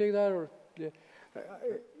want me to take that? Or, yeah.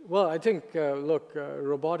 Well, I think, look,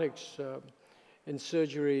 robotics in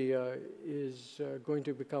surgery is going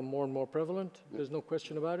to become more and more prevalent. There's no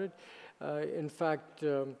question about it. In fact,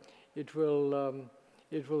 it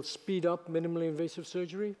will speed up minimally invasive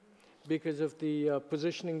surgery, because of the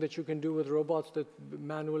positioning that you can do with robots that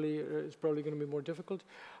manually is probably going to be more difficult.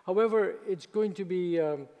 However, it's going to be,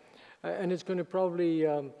 and it's going to probably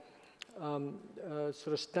sort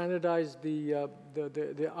of standardize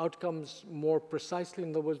the outcomes more precisely. In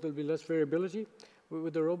other words, there'll be less variability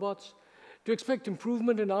with the robots. To expect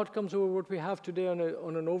improvement in outcomes over what we have today on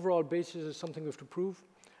an overall basis is something we have to prove.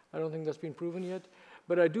 I don't think that's been proven yet.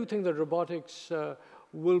 But I do think that robotics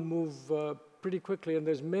will move pretty quickly, and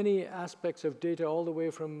there's many aspects of data, all the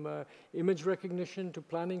way from image recognition to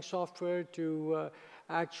planning software to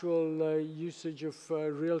actual usage of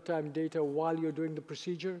real-time data while you're doing the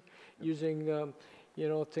procedure, using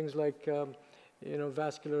things like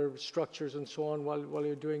vascular structures and so on while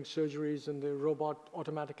you're doing surgeries, and the robot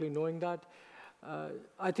automatically knowing that.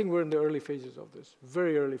 I think we're in the early phases of this,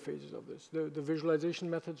 very early phases of this. The visualization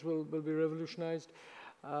methods will be revolutionized,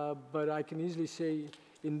 but I can easily say,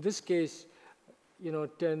 in this case,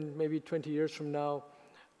 10, maybe 20 years from now,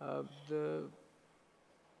 the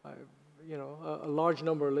You know, a large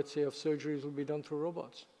number, let's say, of surgeries will be done through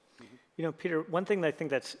robots. You know, Peter, one thing that I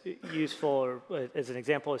think that's useful, or as an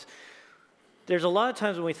example, is there's a lot of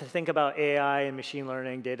times when we think about AI and machine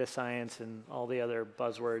learning, data science, and all the other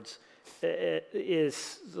buzzwords, it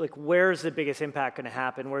is like, where's the biggest impact going to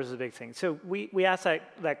happen? Where's the big thing? So we asked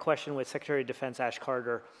that question with Secretary of Defense Ash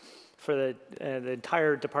Carter for the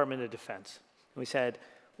entire Department of Defense. And we said,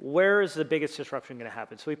 where is the biggest disruption going to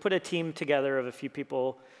happen? So we put a team together of a few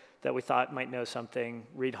people that we thought might know something: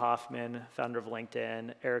 Reid Hoffman, founder of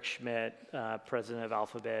LinkedIn; Eric Schmidt, president of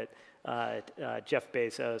Alphabet; Jeff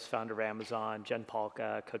Bezos, founder of Amazon; Jen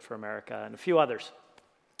Pahlka, Code for America, and a few others.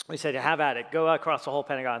 We said, have at it. Go across the whole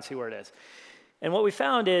Pentagon and see where it is. And what we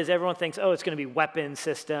found is everyone thinks, oh, it's going to be weapon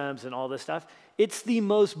systems and all this stuff. It's the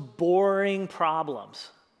most boring problems.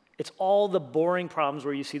 It's all the boring problems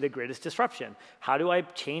where you see the greatest disruption. How do I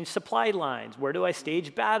change supply lines? Where do I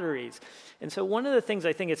stage batteries? And so one of the things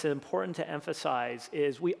I think it's important to emphasize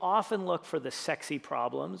is we often look for the sexy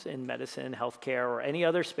problems in medicine, healthcare, or any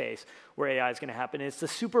other space where AI is going to happen. It's the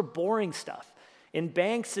super boring stuff. In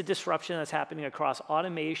banks, the disruption that's happening across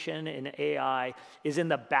automation and AI is in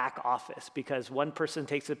the back office, because one person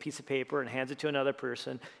takes a piece of paper and hands it to another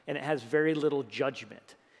person, and it has very little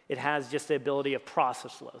judgment. It has just the ability of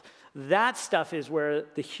process flow. That stuff is where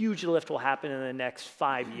the huge lift will happen in the next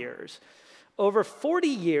 5 years. Over 40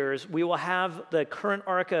 years, we will have the current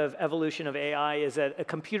arc of evolution of AI is that a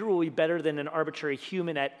computer will be better than an arbitrary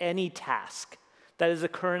human at any task. That is the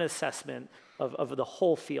current assessment of the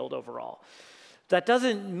whole field overall. That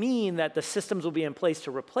doesn't mean that the systems will be in place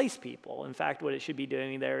to replace people. In fact, what it should be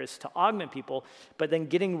doing there is to augment people, but then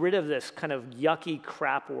getting rid of this kind of yucky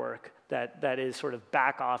crap work that is sort of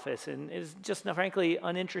back office and is just, frankly,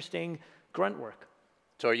 uninteresting grunt work.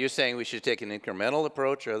 So are you saying we should take an incremental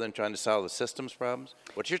approach rather than trying to solve the systems problems?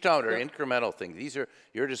 What you're talking about are incremental things. These are,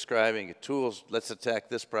 you're describing tools, let's attack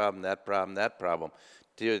this problem, that problem, that problem.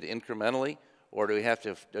 Do it incrementally? Or do we have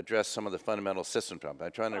to address some of the fundamental system problems?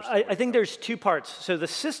 I'm trying to understand. I think there's two parts. So the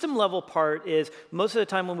system level part is, most of the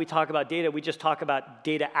time when we talk about data, we just talk about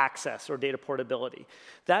data access or data portability.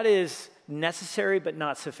 That is necessary but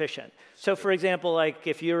not sufficient. So for example, like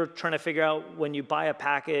if you're trying to figure out when you buy a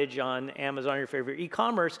package on Amazon, your favorite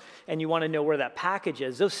e-commerce, and you want to know where that package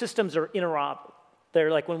is, those systems are interoperable. They're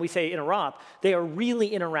like, when we say interop, they are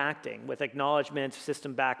really interacting with acknowledgements,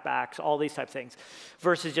 system backbacks, all these type of things,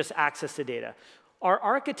 versus just access to data. Our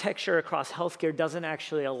architecture across healthcare doesn't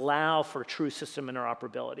actually allow for true system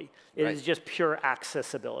interoperability. It is just pure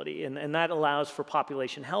accessibility, and that allows for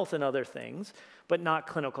population health and other things, but not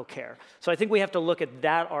clinical care. So I think we have to look at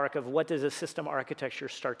that arc of what does a system architecture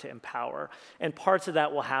start to empower, and parts of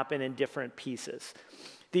that will happen in different pieces.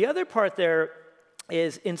 The other part there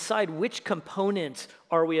is inside which components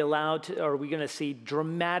are we allowed to, are we going to see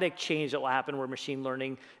dramatic change that will happen where machine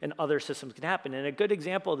learning and other systems can happen. And a good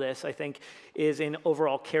example of this, I think, is in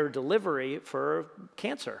overall care delivery for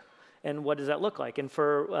cancer. And what does that look like? And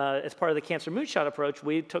for, as part of the Cancer Moonshot approach,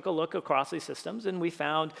 we took a look across these systems, and we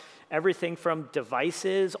found everything from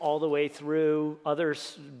devices all the way through other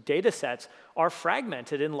data sets are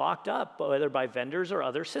fragmented and locked up, whether by vendors or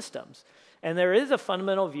other systems. And there is a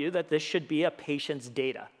fundamental view that this should be a patient's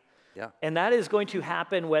data. Yeah. And that is going to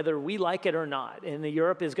happen whether we like it or not. And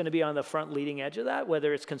Europe is going to be on the front leading edge of that,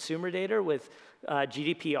 whether it's consumer data with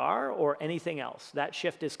GDPR or anything else. That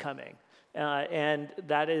shift is coming. And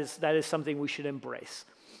that is something we should embrace.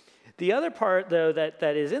 The other part, though, that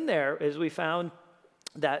is in there is we found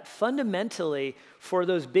that fundamentally for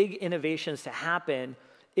those big innovations to happen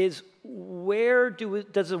is where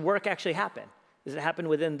does the work actually happen? Does it happen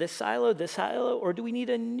within this silo, or do we need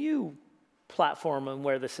a new platform on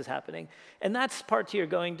where this is happening? And that's part to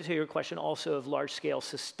your question also of large-scale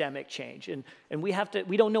systemic change. And we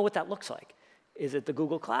don't know what that looks like. Is it the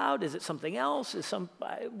Google Cloud? Is it something else?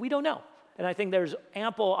 We don't know. And I think there's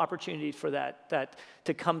ample opportunity for that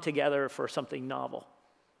to come together for something novel.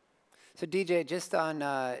 So DJ, just on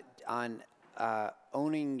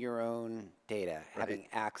owning your own data, having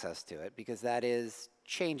access to it, because that is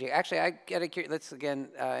changing. Actually, I get curious. Let's again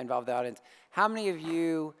involve the audience. How many of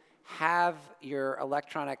you have your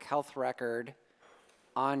electronic health record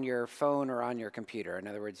on your phone or on your computer? In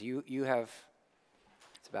other words, you have,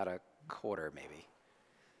 it's about a quarter maybe.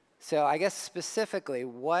 So I guess specifically,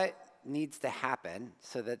 what needs to happen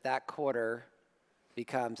so that that quarter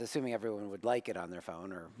becomes, assuming everyone would like it on their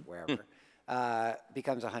phone or wherever,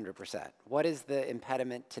 becomes 100%? What is the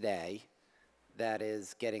impediment today that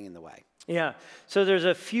is getting in the way? Yeah, so there's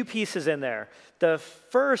a few pieces in there. The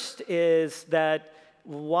first is that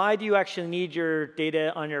why do you actually need your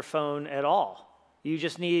data on your phone at all? You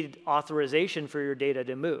just need authorization for your data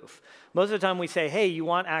to move. Most of the time we say, hey, you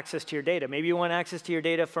want access to your data. Maybe you want access to your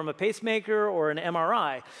data from a pacemaker or an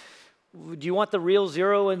MRI. Do you want the real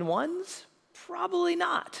 0 and 1s? Probably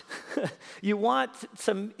not. You want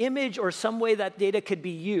some image or some way that data could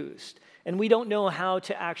be used. And we don't know how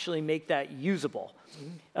to actually make that usable.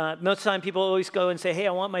 Most of the time, people always go and say, hey,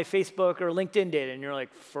 I want my Facebook or LinkedIn data. And you're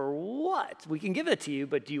like, for what? We can give it to you,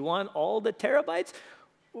 but do you want all the terabytes?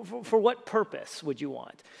 For what purpose would you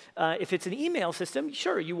want? If it's an email system,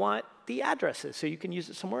 sure, you want the addresses so you can use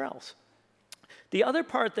it somewhere else. The other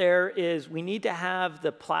part there is we need to have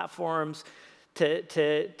the platforms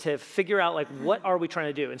to figure out, like, what are we trying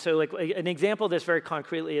to do? And so, like, an example of this very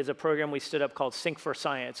concretely is a program we stood up called Sync for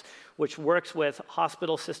Science, which works with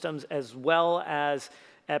hospital systems as well as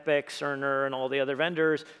Epic, Cerner, and all the other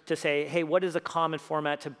vendors to say, hey, what is a common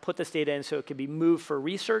format to put this data in so it can be moved for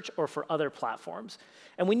research or for other platforms?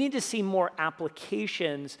 And we need to see more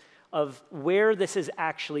applications of where this is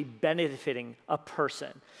actually benefiting a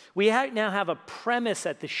person. We now have a premise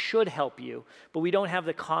that this should help you, but we don't have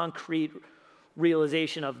the concrete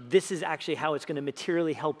realization of this is actually how it's going to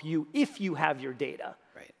materially help you if you have your data.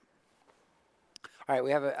 Right. All right,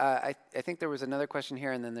 we have I think there was another question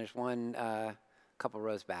here, and then there's one couple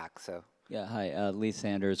rows back. So. Yeah, hi, Lee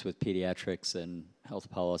Sanders with Pediatrics and Health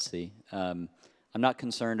Policy. I'm not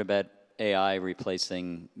concerned about AI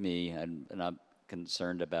replacing me, and I'm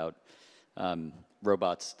concerned about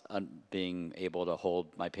robots being able to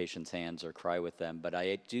hold my patients' hands or cry with them, but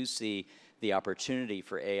I do see the opportunity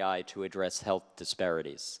for AI to address health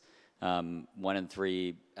disparities. 1 in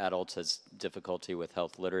 3 adults has difficulty with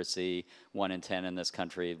health literacy, 1 in 10 in this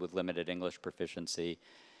country with limited English proficiency.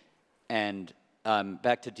 And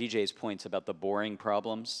back to DJ's points about the boring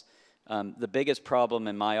problems, the biggest problem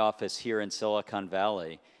in my office here in Silicon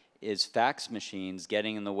Valley is fax machines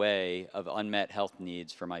getting in the way of unmet health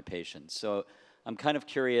needs for my patients. So I'm kind of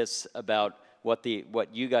curious about what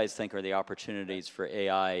you guys think are the opportunities for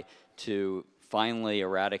AI to finally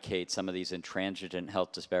eradicate some of these intransigent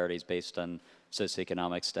health disparities based on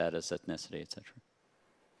socioeconomic status, ethnicity, et cetera.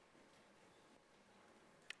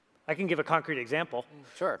 I can give a concrete example.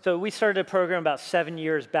 Sure. So we started a program about 7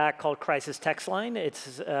 years back called Crisis Text Line.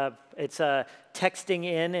 It's texting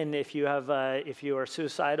in, and if you are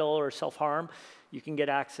suicidal or self-harm, you can get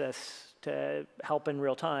access to help in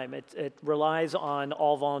real time. It relies on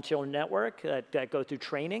all volunteer network that go through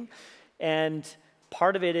training, and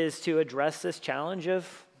part of it is to address this challenge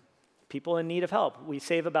of people in need of help. We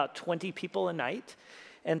save about 20 people a night.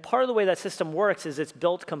 And part of the way that system works is it's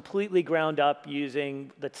built completely ground up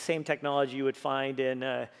using the same technology you would find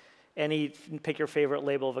in any, pick your favorite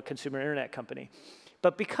label of a consumer internet company.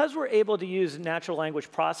 But because we're able to use natural language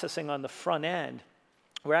processing on the front end,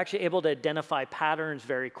 we're actually able to identify patterns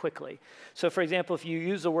very quickly. So for example, if you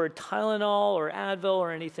use the word Tylenol or Advil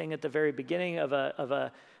or anything at the very beginning of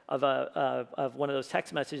one of those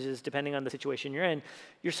text messages, depending on the situation you're in,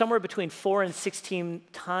 you're somewhere between 4 and 16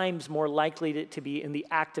 times more likely to be in the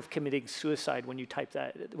act of committing suicide when you type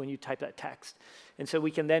that text. And so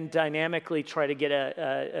we can then dynamically try to get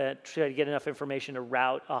enough information to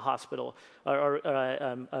route a hospital or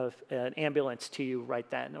an ambulance to you right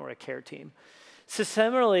then, or a care team. So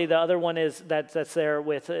similarly, the other one is that's there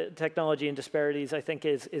with technology and disparities, I think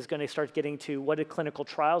is going to start getting to what do clinical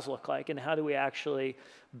trials look like, and how do we actually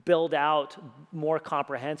build out more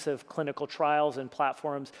comprehensive clinical trials and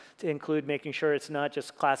platforms to include making sure it's not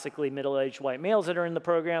just classically middle-aged white males that are in the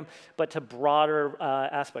program, but to broader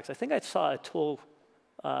aspects. I think I saw a tool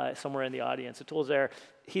somewhere in the audience. The tool's there.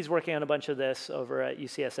 He's working on a bunch of this over at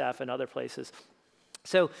UCSF and other places.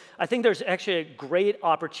 So I think there's actually a great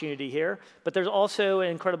opportunity here, but there's also an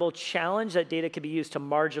incredible challenge that data can be used to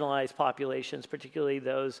marginalize populations, particularly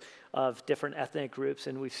those of different ethnic groups,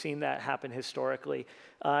 and we've seen that happen historically.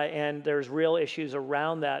 And there's real issues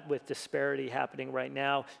around that with disparity happening right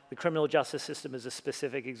now. The criminal justice system is a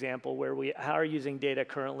specific example where we are using data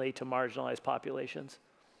currently to marginalize populations.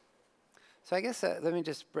 So I guess let me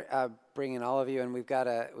just bring in all of you, and we've got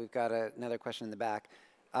another question in the back.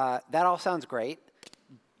 That all sounds great.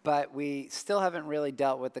 But we still haven't really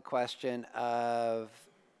dealt with the question of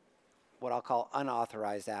what I'll call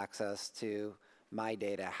unauthorized access to my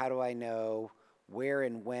data. How do I know where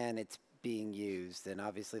and when it's being used? And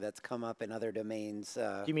obviously that's come up in other domains.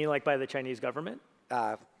 You mean like by the Chinese government?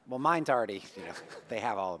 Well, mine's already, they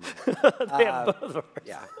have all of them. They have both of ours.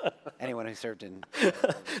 Yeah, anyone who served in.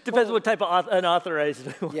 Depends what type of unauthorized.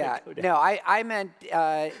 Yeah, no, I meant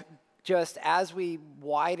just as we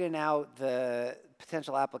widen out the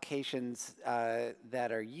potential applications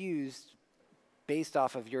that are used based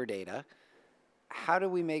off of your data, how do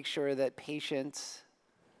we make sure that patients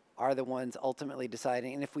are the ones ultimately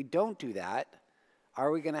deciding? And if we don't do that,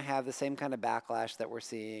 are we going to have the same kind of backlash that we're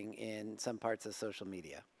seeing in some parts of social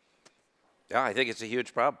media? Yeah, I think it's a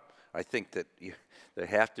huge problem. I think that there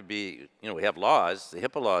have to be, we have laws. The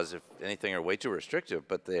HIPAA laws, if anything, are way too restrictive,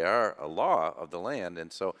 but they are a law of the land,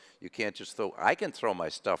 and so you can't just I can throw my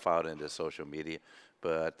stuff out into social media,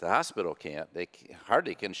 but the hospital can't. They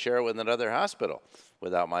hardly can share it with another hospital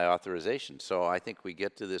without my authorization. So I think we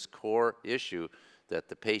get to this core issue that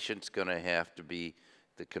the patient's going to have to be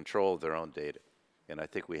the control of their own data. And I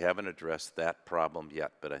think we haven't addressed that problem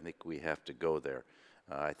yet, but I think we have to go there.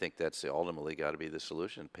 I think that's ultimately got to be the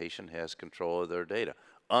solution. Patient has control of their data.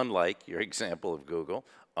 Unlike your example of Google,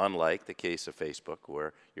 unlike the case of Facebook,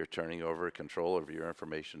 where you're turning over control over your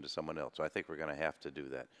information to someone else. So I think we're going to have to do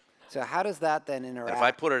that. So how does that then interact? And if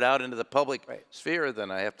I put it out into the public sphere,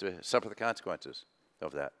 then I have to suffer the consequences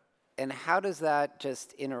of that. And how does that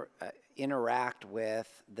just interact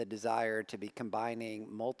with the desire to be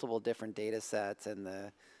combining multiple different data sets and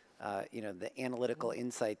the analytical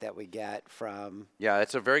insight that we get from? Yeah,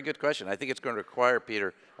 it's a very good question. I think it's going to require,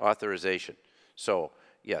 Peter, authorization. So,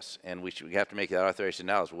 yes, and we have to make that authorization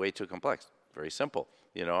now. It's way too complex. Very simple.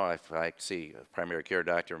 If I see a primary care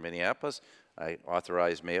doctor in Minneapolis, I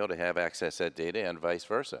authorize Mayo to have access to that data and vice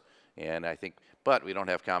versa. And I think, but we don't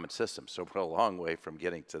have common systems, so we're a long way from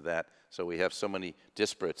getting to that. So we have so many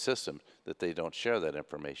disparate systems that they don't share that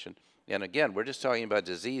information. And again, we're just talking about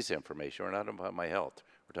disease information. We're not about my health.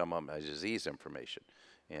 We're talking about my disease information.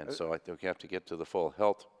 And so I think we have to get to the full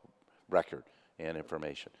health record and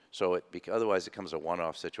information. So otherwise it becomes a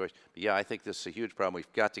one-off situation. But yeah, I think this is a huge problem.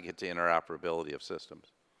 We've got to get to interoperability of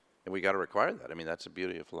systems. And we got to require that. I mean, that's the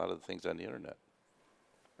beauty of a lot of the things on the internet.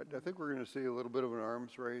 I think we're going to see a little bit of an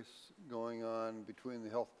arms race going on between the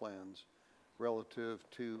health plans relative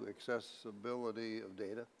to accessibility of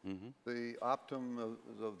data. Mm-hmm. The Optum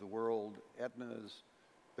of the world, Aetna's,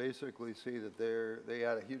 basically see that they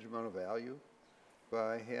add a huge amount of value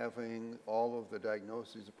by having all of the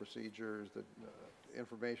diagnoses, the procedures, the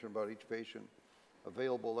information about each patient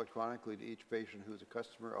available electronically to each patient who's a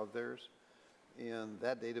customer of theirs. And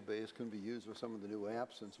that database can be used with some of the new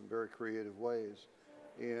apps in some very creative ways.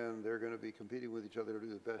 And they're going to be competing with each other to do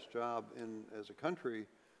the best job. And as a country,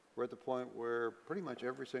 we're at the point where pretty much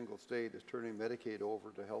every single state is turning Medicaid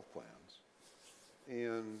over to health plans.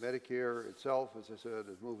 And Medicare itself, as I said,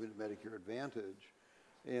 is moving to Medicare Advantage.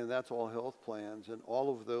 And that's all health plans. And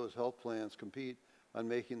all of those health plans compete on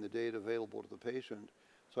making the data available to the patient.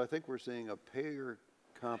 So I think we're seeing a payer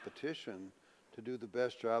competition to do the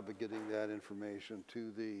best job of getting that information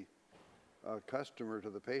to the customer, to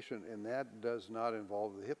the patient, and that does not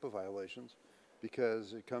involve the HIPAA violations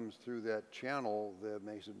because it comes through that channel that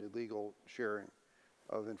makes it illegal sharing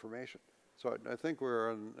of information. So I think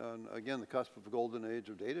we're on, again, the cusp of the golden age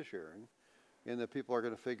of data sharing, and that people are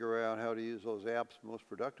going to figure out how to use those apps most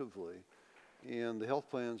productively. And the health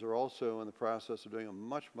plans are also in the process of doing a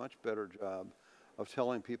much, much better job of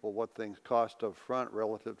telling people what things cost up front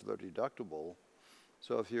relative to their deductible.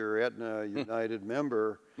 So if you're Aetna United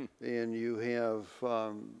member and you have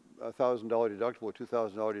 $1,000 deductible,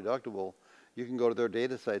 $2,000 deductible, you can go to their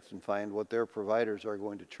data sites and find what their providers are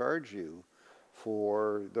going to charge you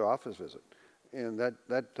for their office visit. And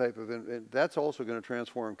that type of, that's also going to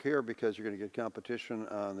transform care because you're going to get competition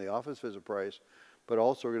on the office visit price, but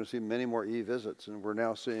also we're going to see many more e-visits. And we're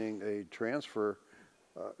now seeing a transfer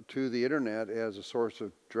to the internet as a source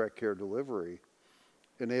of direct care delivery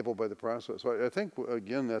enabled by the process. So I think,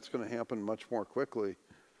 again, that's going to happen much more quickly.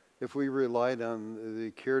 If we relied on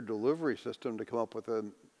the care delivery system to come up with a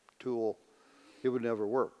tool, it would never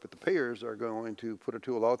work. But the payers are going to put a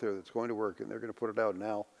tool out there that's going to work, and they're going to put it out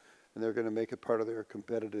now, and they're going to make it part of their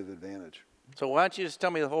competitive advantage. So why don't you just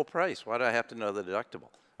tell me the whole price? Why do I have to know the deductible?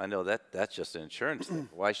 I know that's just an insurance thing.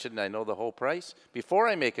 Why shouldn't I know the whole price before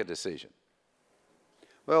I make a decision?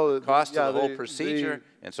 Well, cost of the whole procedure,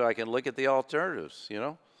 and so I can look at the alternatives, you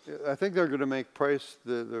know? I think they're going to make price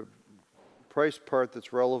the price part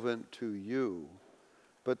that's relevant to you,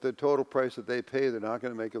 but the total price that they pay, they're not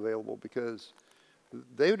going to make available because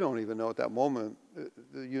they don't even know at that moment.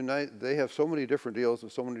 They have so many different deals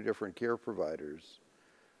with so many different care providers,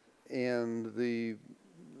 and the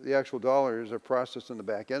actual dollars are processed in the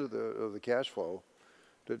back end of the cash flow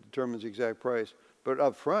that determines the exact price. But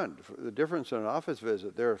up front, the difference in an office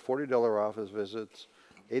visit, there are $40 office visits,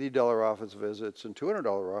 $80 office visits, and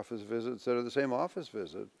 $200 office visits that are the same office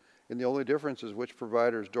visit. And the only difference is which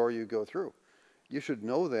provider's door you go through. You should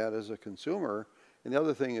know that as a consumer. And the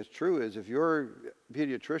other thing is true is if your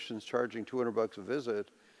pediatrician's charging $200 a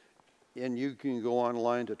visit, and you can go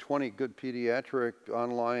online to 20 good pediatric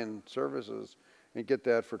online services and get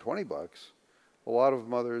that for 20 bucks. A lot of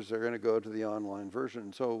mothers are going to go to the online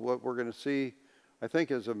version. So what we're going to see, I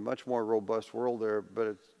think, is a much more robust world there, but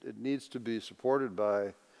it needs to be supported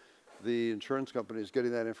by the insurance companies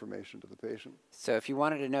getting that information to the patient. So if you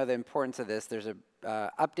wanted to know the importance of this, there's a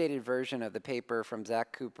updated version of the paper from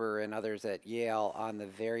Zach Cooper and others at Yale on the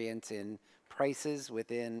variance in prices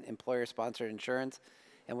within employer-sponsored insurance.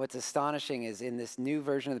 And what's astonishing is in this new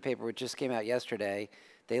version of the paper, which just came out yesterday,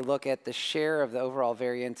 they look at the share of the overall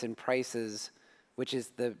variance in prices, which is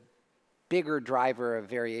the bigger driver of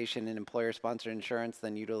variation in employer-sponsored insurance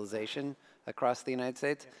than utilization across the United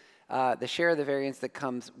States. The share of the variance that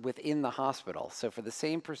comes within the hospital. So for the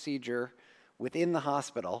same procedure within the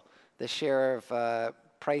hospital, the share of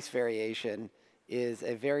price variation is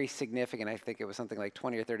a very significant, I think it was something like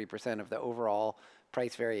 20 or 30% of the overall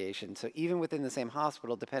price variation. So even within the same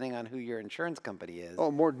hospital, depending on who your insurance company is.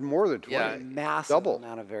 Oh, more than 20. Yeah. Massive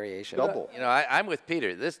amount of variation. Double. You know, I'm with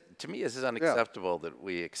Peter. To me, this is unacceptable that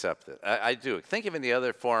we accept it. I do. Think of any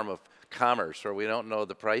other form of commerce where we don't know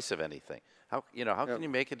the price of anything. How can you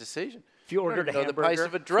make a decision? If you ordered a hamburger, the price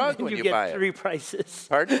of a drug when you buy it. get 3 prices.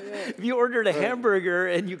 Pardon? If you ordered a hamburger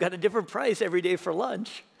and you got a different price every day for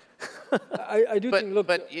lunch. I do think, look.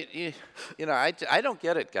 But you know, I don't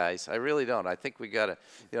get it, guys. I really don't. I think we got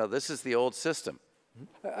to, this is the old system.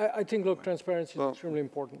 I think, look, transparency is extremely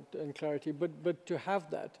important and clarity, but to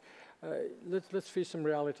have that, let's face some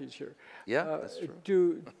realities here. Yeah, that's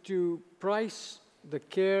true. To price the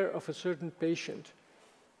care of a certain patient,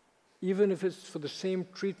 even if it's for the same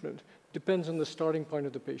treatment, depends on the starting point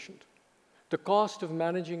of the patient. The cost of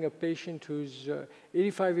managing a patient who's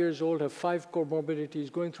 85 years old, have 5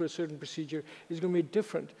 comorbidities, going through a certain procedure is going to be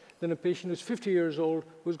different than a patient who's 50 years old,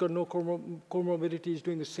 who's got no comorbidities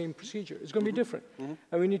doing the same procedure. It's going to be different.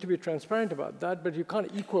 And we need to be transparent about that, but you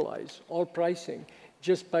can't equalize all pricing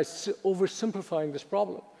just by oversimplifying this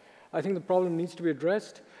problem. I think the problem needs to be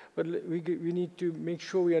addressed, but we need to make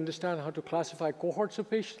sure we understand how to classify cohorts of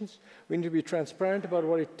patients. We need to be transparent about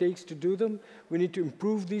what it takes to do them. We need to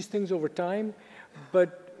improve these things over time.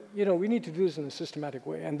 But, we need to do this in a systematic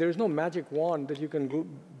way. And there's no magic wand that you can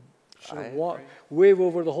wave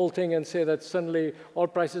over the whole thing and say that suddenly all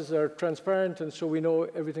prices are transparent and so we know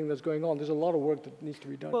everything that's going on. There's a lot of work that needs to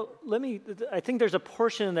be done. Well, I think there's a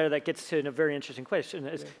portion in there that gets to a very interesting question,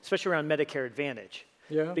 especially around Medicare Advantage.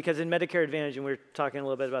 Yeah. Because in Medicare Advantage, and we were talking a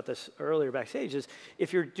little bit about this earlier backstage, is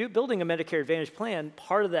if you're building a Medicare Advantage plan,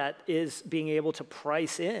 part of that is being able to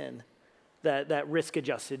price in that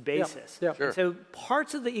risk-adjusted basis. Yeah. Sure. So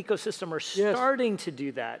parts of the ecosystem are starting to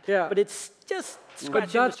do that, but it's just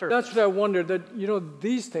scratching the surface. That's what I wondered, that,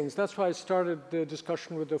 these things, that's why I started the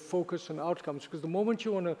discussion with the focus on outcomes, because the moment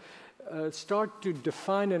you want to start to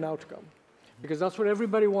define an outcome, because that's what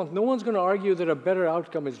everybody wants. No one's going to argue that a better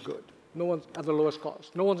outcome is good. No one's at the lowest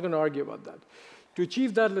cost. No one's going to argue about that. To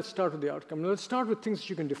achieve that, let's start with the outcome. Now, let's start with things that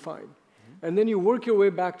you can define. And then you work your way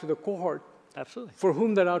back to the cohort for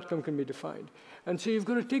whom that outcome can be defined. And so you've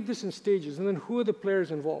got to take this in stages. And then who are the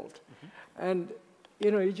players involved? And,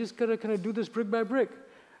 you just got to kind of do this brick by brick.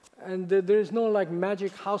 And there is no,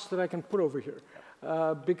 magic house that I can put over here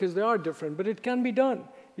because they are different. But it can be done.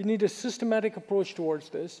 You need a systematic approach towards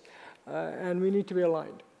this. And we need to be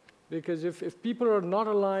aligned. Because if people are not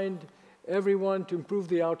aligned, everyone to improve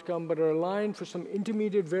the outcome, but are aligned for some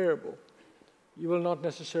intermediate variable, you will not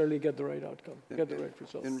necessarily get the right outcome, get the right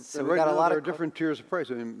result. And So right now, there are different tiers of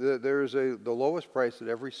price. I mean, the lowest price at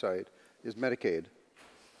every site is Medicaid.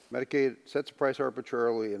 Medicaid sets a price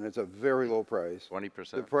arbitrarily, and it's a very low price.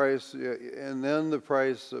 20%. The price, and then the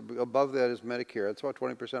price above that is Medicare. It's about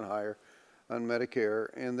 20% higher on Medicare.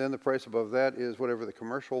 And then the price above that is whatever the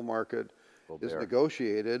commercial market is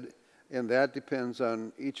negotiated, and that depends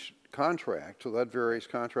on each contract, so that varies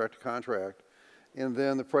contract to contract. And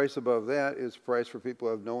then the price above that is price for people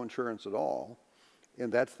who have no insurance at all,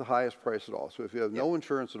 and that's the highest price at all. So if you have no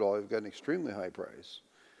insurance at all, you've got an extremely high price.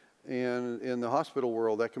 And in the hospital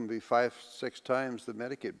world, that can be 5-6 times the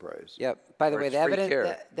Medicaid price. Yep. By the way, the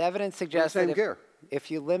evidence suggests that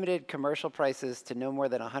if you limited commercial prices to no more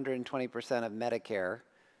than 120% of Medicare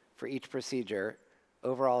for each procedure,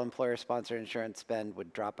 overall employer-sponsored insurance spend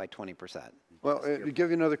would drop by 20%. Well, to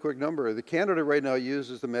give you another quick number, Canada right now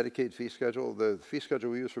uses the Medicaid fee schedule. The fee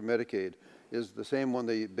schedule we use for Medicaid is the same one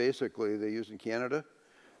they use in Canada.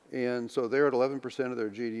 And so they're at 11% of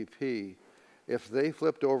their GDP. If they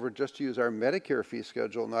flipped over just to use our Medicare fee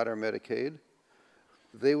schedule, not our Medicaid,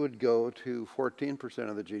 they would go to 14%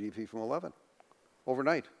 of the GDP from 11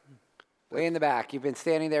 overnight. Way in the back. You've been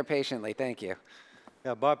standing there patiently. Thank you.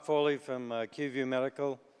 Yeah, Bob Foley from QView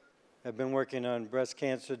Medical. I've been working on breast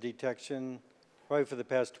cancer detection probably for the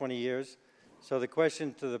past 20 years. So the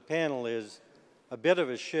question to the panel is a bit of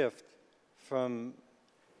a shift from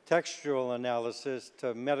textual analysis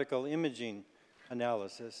to medical imaging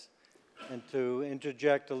analysis, and to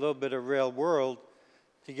interject a little bit of real world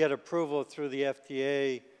to get approval through the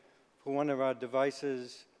FDA for one of our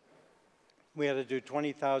devices. We had to do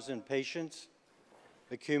 20,000 patients,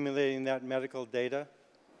 accumulating that medical data,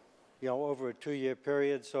 over a 2-year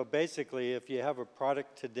period. So basically, if you have a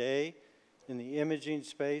product today in the imaging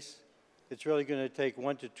space, it's really going to take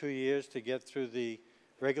 1 to 2 years to get through the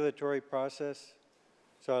regulatory process.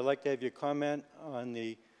 So I'd like to have your comment on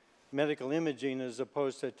the medical imaging as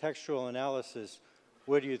opposed to textual analysis.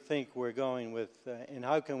 Where do you think we're going with, and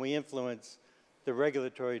how can we influence the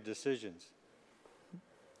regulatory decisions?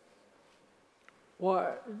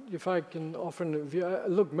 Well, if I can offer an view,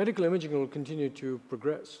 look, medical imaging will continue to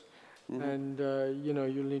progress. And,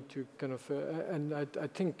 you'll need to kind of, and I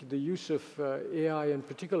think the use of AI in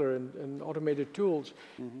particular and automated tools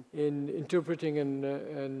in interpreting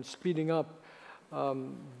and speeding up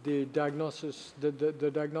the diagnosis,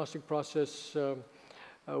 the diagnostic process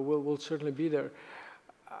will certainly be there.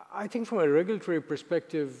 I think from a regulatory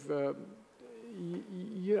perspective, I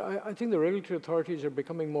think the regulatory authorities are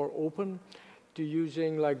becoming more open to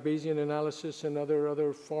using like Bayesian analysis and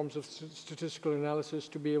other forms of statistical analysis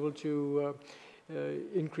to be able to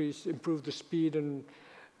improve the speed and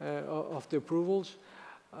of the approvals.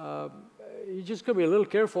 You just got to be a little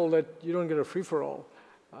careful that you don't get a free-for-all.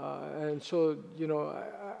 And so,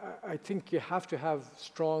 I think you have to have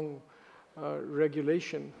strong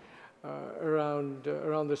regulation around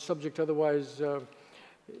the subject. Otherwise,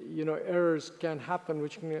 errors can happen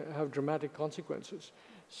which can have dramatic consequences.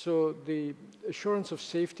 So the assurance of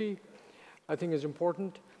safety, I think, is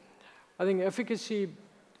important. I think efficacy,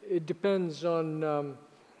 it depends on,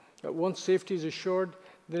 once safety is assured,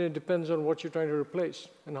 then it depends on what you're trying to replace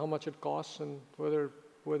and how much it costs and whether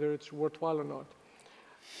it's worthwhile or not.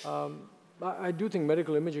 I do think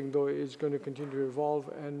medical imaging, though, is going to continue to evolve,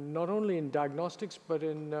 and not only in diagnostics, but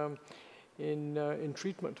in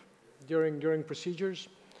treatment. During procedures,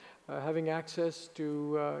 having access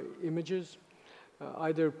to images,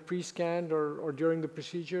 either pre-scanned or during the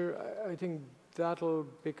procedure, I think that'll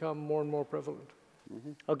become more and more prevalent.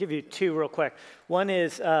 I'll give you two real quick. One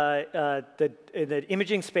is in the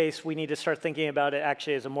imaging space, we need to start thinking about it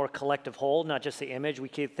actually as a more collective whole, not just the image. We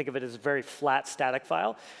can think of it as a very flat static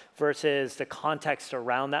file versus the context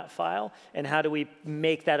around that file, and how do we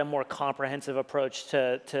make that a more comprehensive approach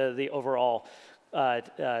to the overall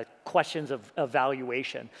questions of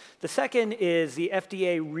evaluation. The second is the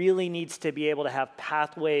FDA really needs to be able to have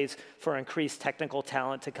pathways for increased technical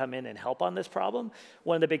talent to come in and help on this problem.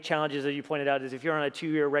 One of the big challenges that you pointed out is if you're on a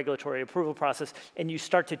 2-year regulatory approval process and you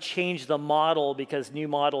start to change the model because new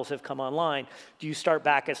models have come online, do you start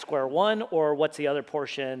back at square one, or what's the other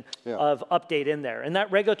portion of update in there? And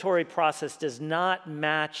that regulatory process does not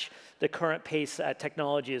match the current pace that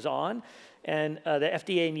technology is on, and the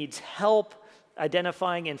FDA needs help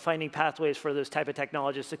identifying and finding pathways for those type of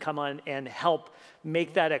technologies to come on and help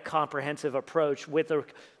make that a comprehensive approach with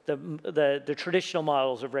the traditional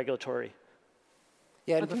models of regulatory.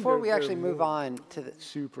 Yeah, and before we actually move on to the...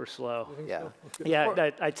 Super slow. Yeah. Yeah,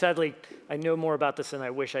 I know more about this than I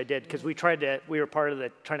wish I did, because we were part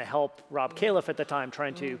of trying to help Rob Califf at the time,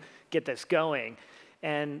 trying to get this going.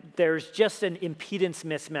 And there's just an impedance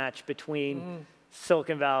mismatch between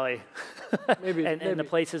Silicon Valley and the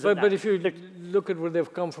places. But if you look at where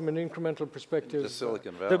they've come from an incremental perspective, just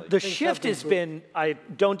Silicon Valley. The shift has been. I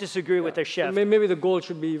don't disagree with the shift. So maybe the goal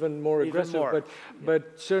should be even more aggressive.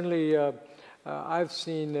 But certainly, I've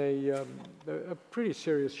seen a pretty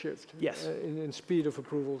serious shift. Yes. In speed of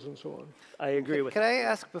approvals and so on. I agree with. Can I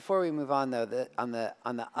ask before we move on, though, that on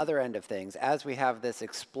the other end of things, as we have this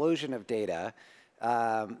explosion of data,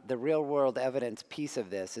 the real-world evidence piece of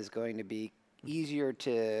this is going to be easier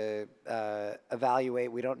to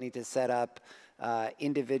evaluate. We don't need to set up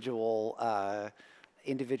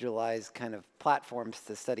individualized kind of platforms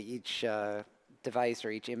to study each device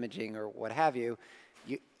or each imaging or what have you.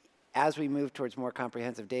 As we move towards more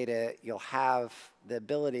comprehensive data, you'll have the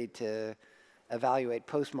ability to evaluate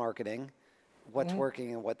post-marketing, what's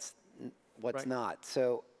working and what's not.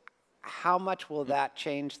 So how much will that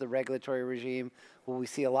change the regulatory regime? Will we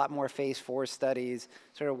see a lot more phase 4 studies?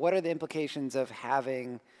 Sort of what are the implications of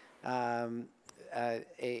having a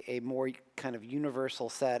more kind of universal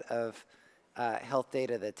set of health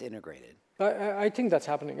data that's integrated? I think that's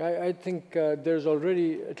happening. I think there's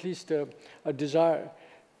already at least a desire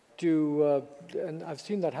to, and I've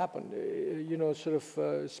seen that happen, you know, sort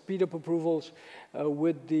of speed up approvals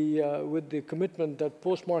with the commitment that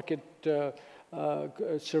post-market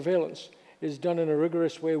surveillance is done in a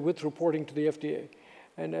rigorous way with reporting to the FDA.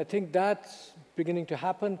 And I think that's beginning to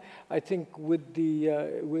happen. I think with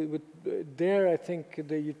I think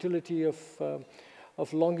the utility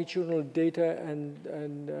of longitudinal data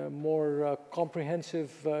and more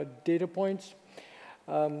comprehensive data points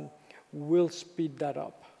will speed that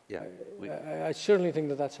up. Yeah, I certainly think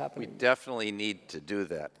that that's happening. We definitely need to do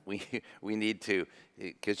that. We need to,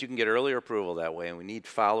 because you can get earlier approval that way, and we need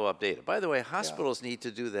follow-up data. By the way, hospitals need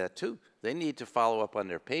to do that too. They need to follow up on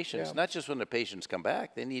their patients, not just when the patients come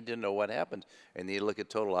back. They need to know what happened, and they need to look at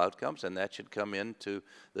total outcomes, and that should come into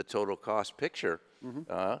the total cost picture.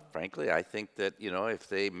 Frankly, I think that, you know, if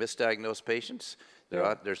they misdiagnose patients,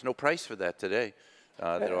 there's no price for that today.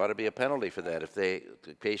 There ought to be a penalty for that. If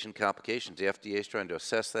patient complications, the FDA is trying to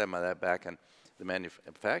assess them on that back on the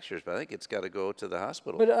manufacturers, but I think it's got to go to the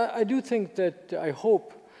hospital. But I do think that, I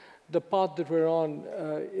hope, the path that we're on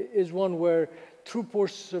is one where through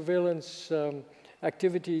post-surveillance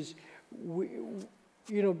activities, you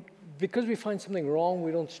know, because we find something wrong,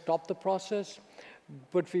 we don't stop the process,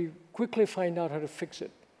 but we quickly find out how to fix it.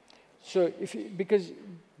 So because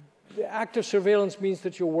the act of surveillance means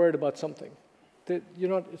that you're worried about something. That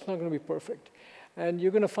it's not going to be perfect. And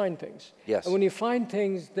you're going to find things. Yes. And when you find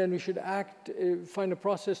things, then we should find a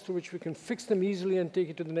process through which we can fix them easily and take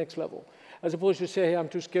it to the next level, as opposed to say, hey, I'm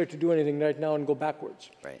too scared to do anything right now and go backwards.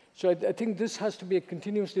 Right. So I think this has to be a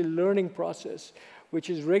continuously learning process, which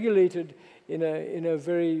is regulated in a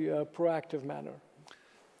very proactive manner.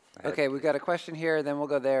 Okay, we've got a question here, then we'll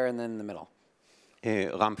go there, and then in the middle.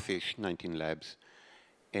 Ramfish, 19 Labs.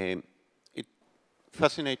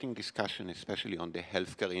 Fascinating discussion, especially on the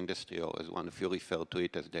healthcare industry, or as one of you referred to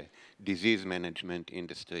it as the disease management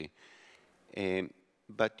industry.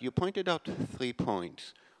 But you pointed out 3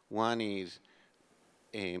 points. One is,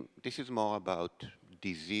 this is more about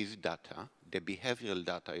disease data. The behavioral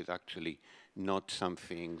data is actually not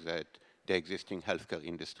something that the existing healthcare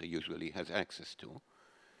industry usually has access to.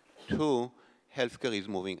 2, healthcare is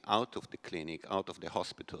moving out of the clinic, out of the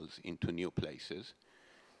hospitals, into new places.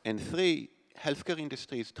 And 3, healthcare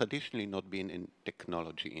industry has traditionally not been a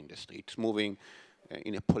technology industry. It's moving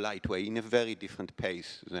in a polite way, in a very different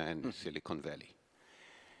pace than Silicon Valley.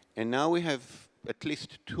 And now we have at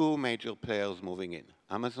least 2 major players moving in,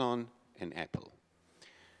 Amazon and Apple.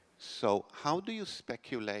 So how do you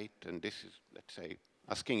speculate, and this is, let's say,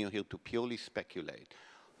 asking you here to purely speculate,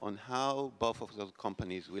 on how both of those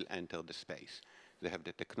companies will enter the space? They have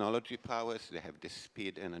the technology prowess, they have the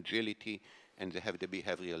speed and agility, and they have the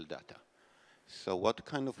behavioral data. So what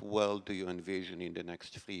kind of world do you envision in the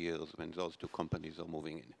next 3 years when those 2 companies are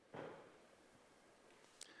moving in?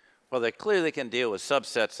 Well, they clearly can deal with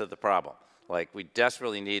subsets of the problem. Like, we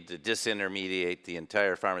desperately need to disintermediate the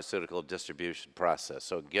entire pharmaceutical distribution process.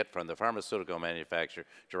 So get from the pharmaceutical manufacturer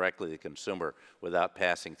directly to the consumer without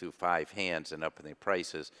passing through 5 hands and upping the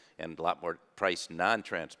prices and a lot more price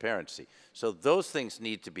non-transparency. So those things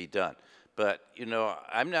need to be done. But, you know,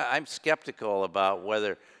 I'm skeptical about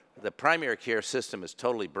whether the primary care system is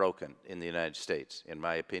totally broken in the United States, in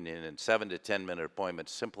my opinion, and 7 to 10 minute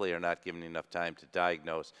appointments simply are not given enough time to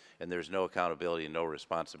diagnose, and there's no accountability and no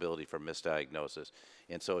responsibility for misdiagnosis.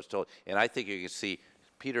 And so it's and I think you can see,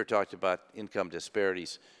 Peter talked about income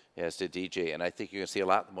disparities, as did DJ, and I think you're going to see a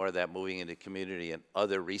lot more of that moving into community and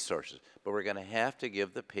other resources. But we're going to have to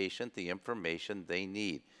give the patient the information they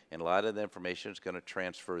need, and a lot of the information is going to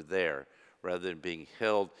transfer there, rather than being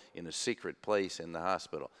held in a secret place in the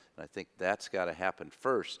hospital. And I think that's got to happen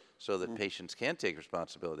first so that patients can take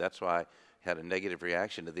responsibility. That's why I had a negative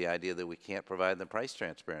reaction to the idea that we can't provide them price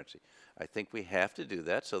transparency. I think we have to do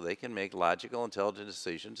that so they can make logical, intelligent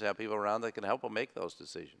decisions, have people around that can help them make those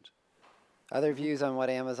decisions. Other views on what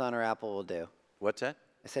Amazon or Apple will do? What's that?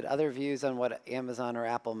 I said other views on what Amazon or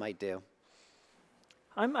Apple might do.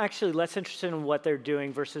 I'm actually less interested in what they're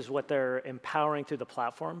doing versus what they're empowering through the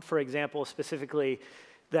platform. For example, specifically,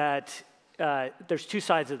 that there's 2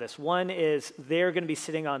 sides of this. One is they're going to be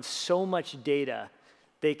sitting on so much data,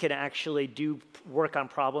 they can actually do work on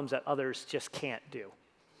problems that others just can't do.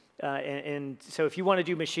 And so if you want to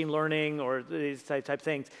do machine learning or these type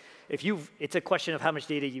things, it's a question of how much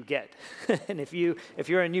data you get. And if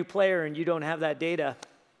you're a new player and you don't have that data,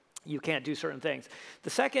 you can't do certain things.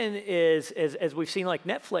 The second is, as we've seen, like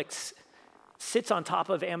Netflix sits on top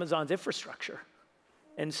of Amazon's infrastructure.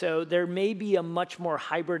 And so there may be a much more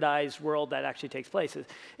hybridized world that actually takes place.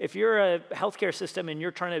 If you're a healthcare system and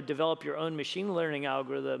you're trying to develop your own machine learning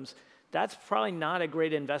algorithms, that's probably not a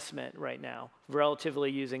great investment right now,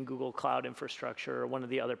 relatively using Google Cloud infrastructure or one of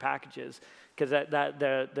the other packages, because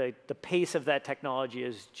the pace of that technology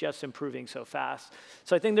is just improving so fast.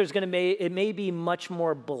 So I think it may be much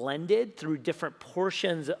more blended through different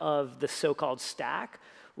portions of the so-called stack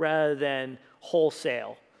rather than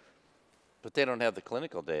wholesale. But they don't have the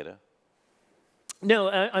clinical data. No,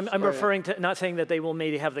 I'm referring to, not saying that they will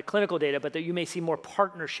maybe have the clinical data, but that you may see more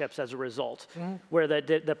partnerships as a result, where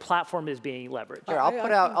the platform is being leveraged. Here,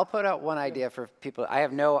 I'll put out one idea for people. I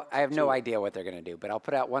have no idea what they're going to do, but I'll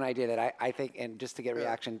put out one idea that I think, and just to get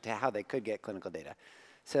reaction to how they could get clinical data.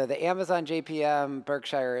 So the Amazon JPM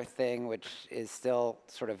Berkshire thing, which is still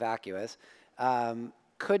sort of vacuous,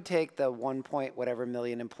 could take the 1 point whatever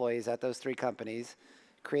million employees at those 3 companies,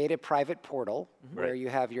 create a private portal where you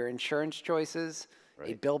have your insurance choices,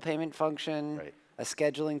 a bill payment function, a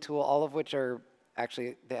scheduling tool, all of which are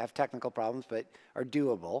actually, they have technical problems, but are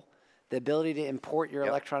doable. The ability to import your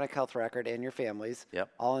electronic health record and your families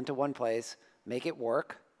all into one place, make it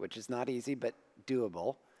work, which is not easy, but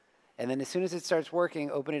doable. And then as soon as it starts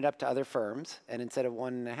working, open it up to other firms. And instead of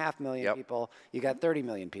 1.5 million people, you got 30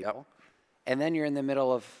 million people. And then you're in the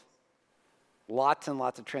middle of lots and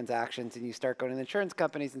lots of transactions, and you start going to the insurance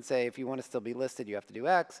companies and say, if you want to still be listed, you have to do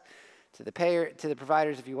X. To the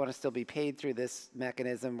providers, if you want to still be paid through this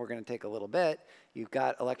mechanism, we're going to take a little bit. You've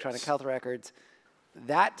got electronic health records.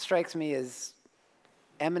 That strikes me as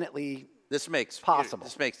eminently possible.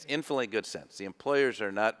 This makes infinitely good sense. The employers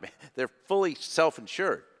are not, they're fully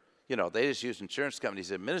self-insured. You know, they just use insurance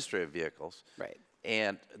companies' administrative vehicles. Right.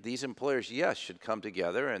 And these employers, yes, should come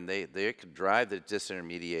together, and they could drive the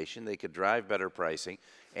disintermediation, they could drive better pricing,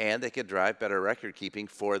 and they could drive better record keeping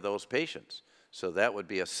for those patients. So that would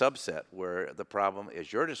be a subset where the problem,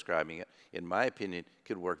 as you're describing it, in my opinion,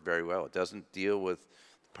 could work very well. It doesn't deal with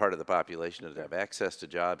part of the population that have access to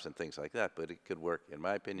jobs and things like that, but it could work, in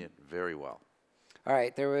my opinion, very well. All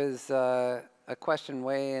right, there was a question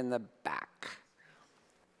way in the back.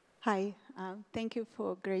 Hi, thank you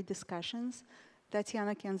for great discussions.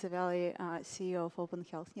 Tatiana Kenzavelli, CEO of Open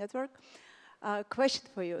Health Network. Question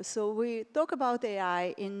for you. So we talk about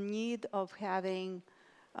AI in need of having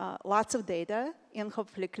lots of data, and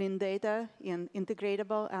hopefully clean data, and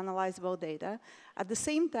integratable, analyzable data. At the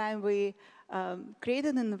same time, we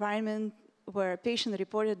created an environment where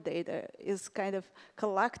patient-reported data is kind of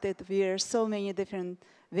collected via so many different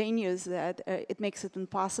venues that it makes it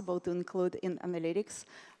impossible to include in analytics.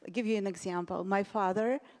 I'll give you an example. My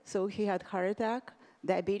father, so he had heart attack,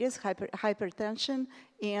 diabetes, hypertension,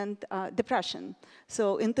 and depression.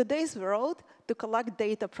 So in today's world, to collect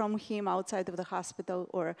data from him outside of the hospital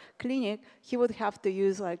or clinic, he would have to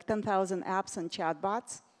use like 10,000 apps and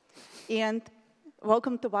chatbots. And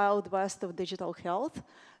welcome to Wild West of digital health.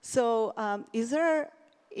 So is there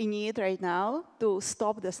a need right now to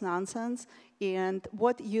stop this nonsense, and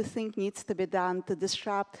what you think needs to be done to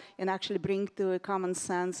disrupt and actually bring to a common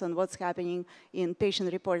sense on what's happening in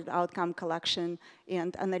patient-reported outcome collection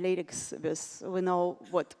and analytics? Because we know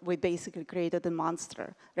what we basically created a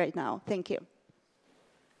monster right now. Thank you.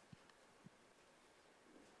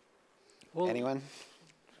 Well, anyone?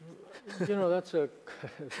 You know, that's a...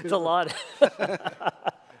 It's a lot.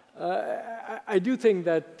 I do think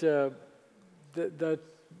that that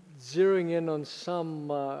zeroing in on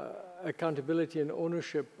some accountability and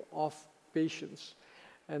ownership of patients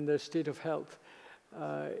and their state of health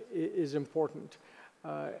is important.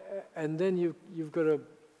 And then you've got to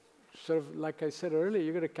sort of, like I said earlier,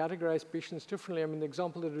 you've got to categorize patients differently. I mean, the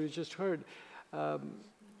example that we just heard,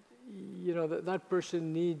 you know, that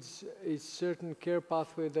person needs a certain care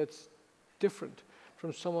pathway that's different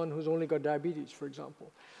from someone who's only got diabetes, for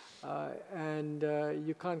example. And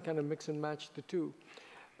you can't kind of mix and match the two.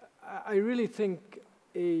 I really think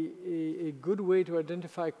a good way to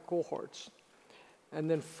identify cohorts and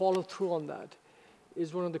then follow through on that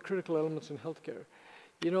is one of the critical elements in healthcare.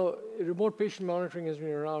 You know, remote patient monitoring has been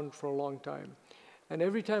around for a long time. And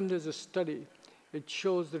every time there's a study, it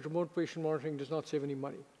shows that remote patient monitoring does not save any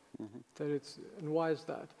money. And why is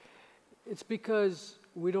that? It's because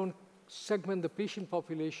we don't segment the patient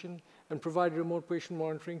population and provide remote patient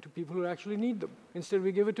monitoring to people who actually need them. Instead,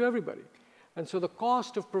 we give it to everybody. And so the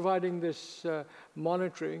cost of providing this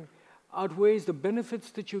monitoring outweighs the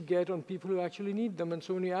benefits that you get on people who actually need them. And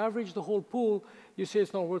so when you average the whole pool, you say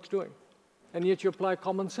it's not worth doing. And yet you apply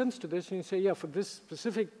common sense to this and you say, yeah, for this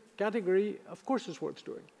specific category, of course it's worth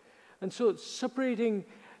doing. And so separating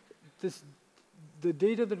the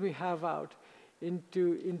data that we have out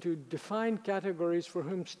into defined categories for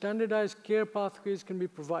whom standardized care pathways can be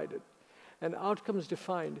provided and outcomes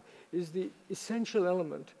defined is the essential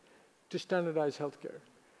element to standardize healthcare.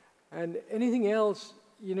 And anything else,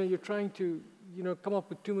 you're trying to, come up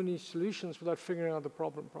with too many solutions without figuring out the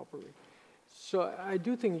problem properly. So I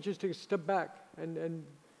do think you just take a step back and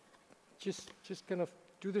just kind of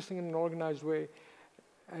do this thing in an organized way.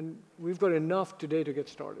 And we've got enough today to get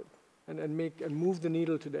started and move the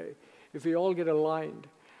needle today if we all get aligned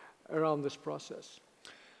around this process.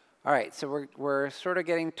 All right, so we're sort of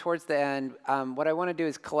getting towards the end. What I want to do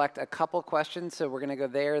is collect a couple questions. So we're going to go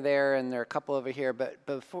there, and there are a couple over here. But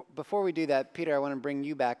before we do that, Peter, I want to bring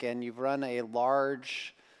you back in. You've run a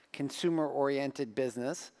large consumer-oriented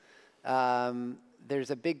business.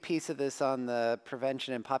 There's a big piece of this on the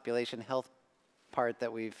prevention and population health part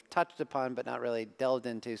that we've touched upon but not really delved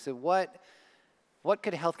into. So what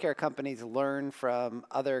could healthcare companies learn from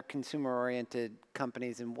other consumer-oriented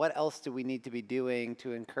companies, and what else do we need to be doing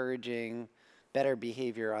to encouraging better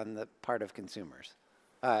behavior on the part of consumers,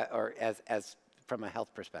 or as from a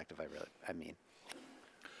health perspective? I mean.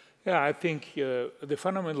 Yeah, I think the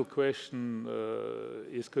fundamental question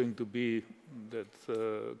is going to be that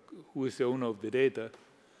who is the owner of the data,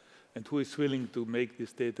 and who is willing to make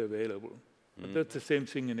this data available. But that's the same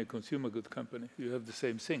thing in a consumer good company. You have the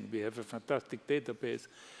same thing. We have a fantastic database,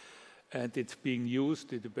 and it's being used,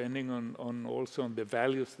 depending on also on the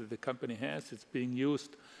values that the company has, it's being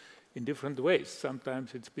used in different ways.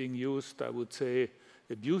 Sometimes it's being used, I would say,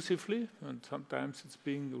 abusively, and sometimes it's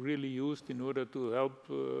being really used in order to help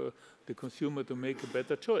the consumer to make a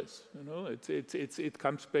better choice. It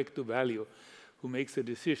comes back to value, who makes the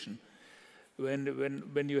decision.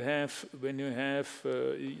 When you have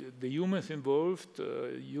the humans involved,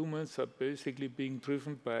 humans are basically being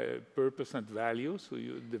driven by purpose and values. So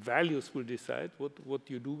the values will decide what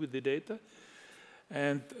you do with the data.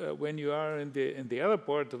 And when you are in the other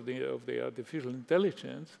part of the artificial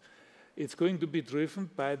intelligence, it's going to be driven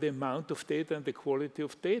by the amount of data and the quality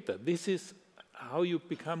of data. This is how you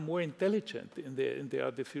become more intelligent in the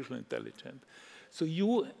artificial intelligence. So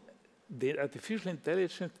the artificial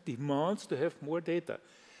intelligence demands to have more data.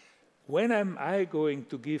 When am I going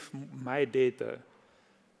to give my data?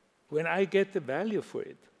 When I get the value for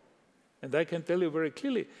it. And I can tell you very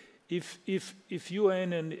clearly, if you are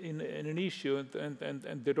in an issue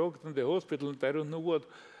and the doctor in the hospital, and I don't know what,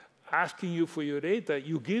 asking you for your data,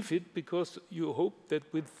 you give it because you hope that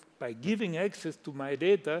by giving access to my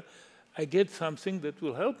data, I get something that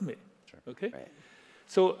will help me. Sure. Okay? Right.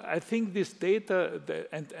 So I think this data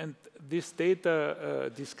and this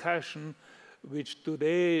data discussion, which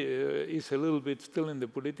today is a little bit still in the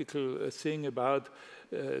political thing about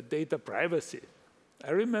data privacy.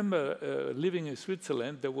 I remember living in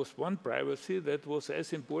Switzerland, there was one privacy that was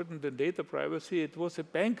as important than data privacy. It was a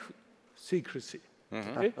bank secrecy.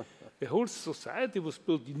 Okay? The whole society was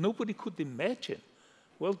built. Nobody could imagine.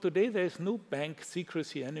 Well, today there is no bank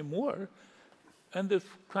secrecy anymore. And the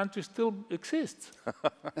country still exists.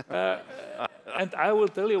 And I will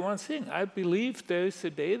tell you one thing. I believe there is a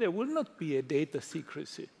day there will not be a data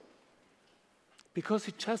secrecy. Because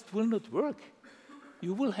it just will not work.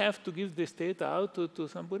 You will have to give this data out to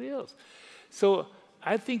somebody else. So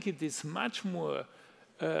I think it is much more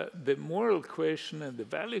the moral question and the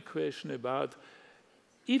value question about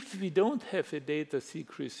if we don't have a data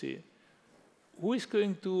secrecy, who is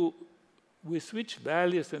going to with which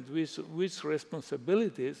values and with which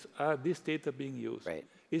responsibilities are this data being used? Right.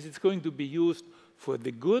 Is it going to be used for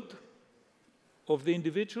the good of the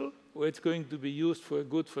individual, or it's going to be used for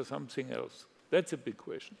good for something else? That's a big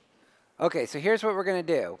question. Okay, so here's what we're going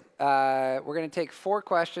to do. We're going to take 4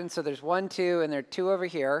 questions. So there's 1, 2, and there are 2 over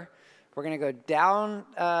here. We're going to go down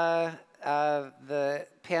the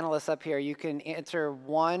panelists up here. You can answer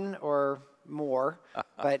 1 or more,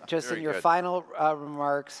 but just in your final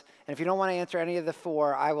remarks. And if you don't want to answer any of the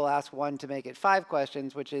 4, I will ask 1 to make it 5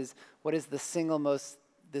 questions, which is, what is the single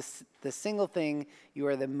thing you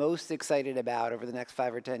are the most excited about over the next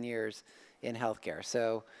 5 or 10 years in healthcare?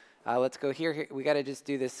 So let's go here. We got to just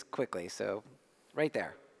do this quickly. So right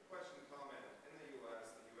there.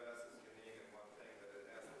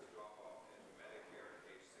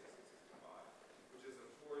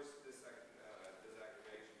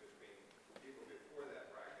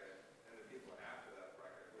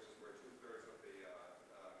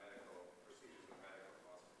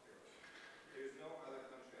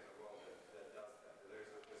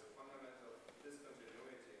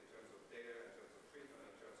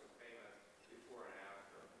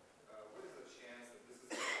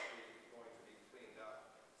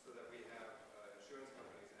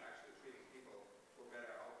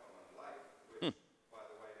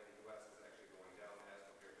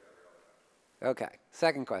 Okay,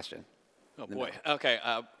 second question. Oh boy. Okay,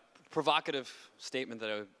 provocative statement that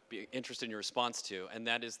I would be interested in your response to, and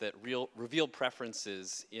that is that revealed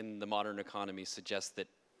preferences in the modern economy suggest that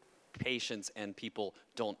patients and people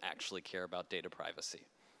don't actually care about data privacy.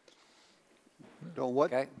 Don't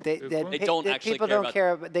what? Okay. They don't actually people care don't about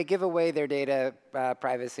care, but they give away their data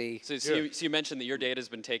privacy. So you mentioned that your data has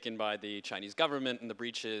been taken by the Chinese government and the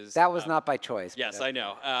breaches. That was not by choice. Yes, I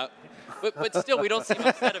know. But still, we don't seem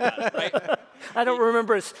upset about it, right? I don't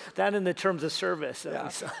remember that in the terms of service.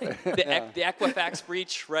 The Equifax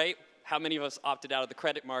breach, right? How many of us opted out of the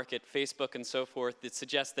credit market, Facebook and so forth? It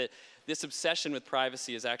suggests that this obsession with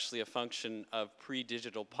privacy is actually a function of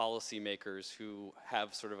pre-digital policymakers who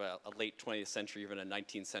have sort of a late 20th century, even a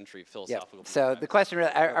 19th century philosophical. Yeah. So the question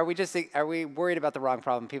really, are we worried about the wrong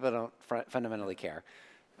problem? People don't fundamentally care.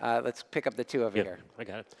 Let's pick up the two over here. I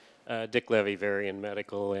got it. Dick Levy, Varian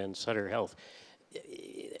Medical and Sutter Health.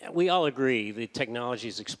 We all agree the technology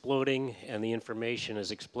is exploding and the information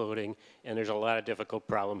is exploding, and there's a lot of difficult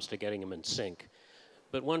problems to getting them in sync.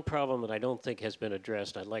 But one problem that I don't think has been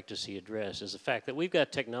addressed, I'd like to see addressed, is the fact that we've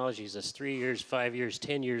got technologies that's 3 years, 5 years,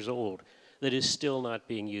 10 years old that is still not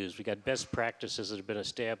being used. We've got best practices that have been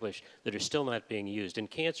established that are still not being used. In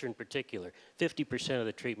cancer in particular, 50% of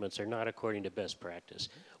the treatments are not according to best practice.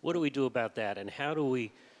 What do we do about that, and how do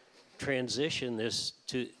we transition this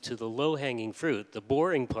to the low-hanging fruit? The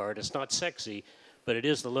boring part, it's not sexy, but it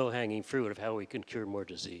is the low-hanging fruit of how we can cure more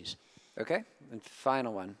disease. Okay, and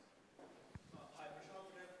final one.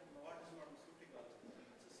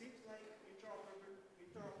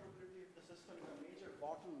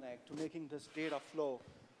 To making this data flow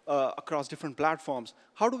across different platforms.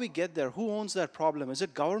 How do we get there? Who owns that problem? Is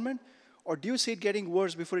it government? Or do you see it getting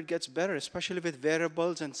worse before it gets better, especially with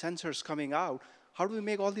wearables and sensors coming out? How do we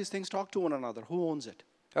make all these things talk to one another? Who owns it?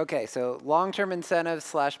 Okay, so long-term incentives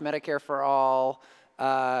 / Medicare for all.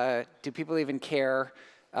 Do people even care?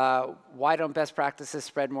 Why don't best practices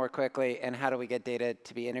spread more quickly? And how do we get data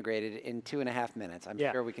to be integrated in 2.5 minutes? I'm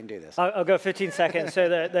sure we can do this. I'll go 15 seconds. So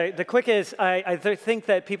the quick is, I think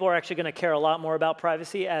that people are actually going to care a lot more about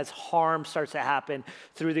privacy as harm starts to happen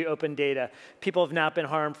through the open data. People have not been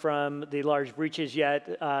harmed from the large breaches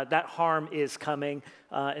yet. That harm is coming.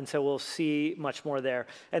 And so we'll see much more there.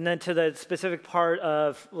 And then to the specific part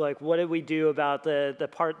of, like, what do we do about the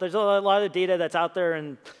part? There's a lot of data that's out there,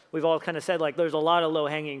 and we've all kind of said, like, there's a lot of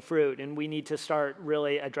low-hanging fruit, and we need to start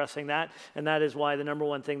really addressing that. And that is why the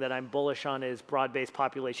 #1 thing that I'm bullish on is broad-based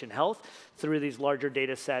population health through these larger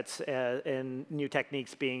data sets and new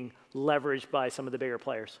techniques being leveraged by some of the bigger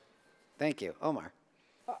players. Thank you. Omar.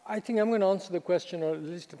 I think I'm going to answer the question, or at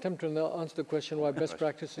least attempt to answer the question, why best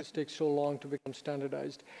practices take so long to become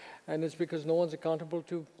standardized. And it's because no one's accountable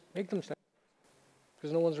to make them standardized.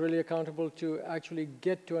 Because no one's really accountable to actually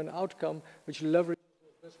get to an outcome which leverages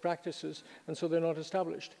best practices, and so they're not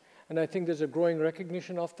established. And I think there's a growing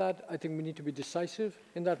recognition of that. I think we need to be decisive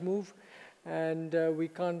in that move, and we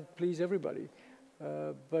can't please everybody.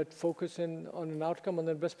 But focus on an outcome, and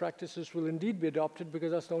then best practices will indeed be adopted,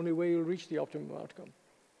 because that's the only way you'll reach the optimum outcome.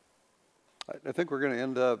 I think we're going to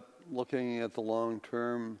end up looking at the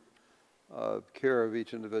long-term care of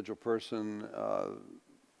each individual person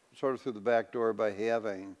sort of through the back door by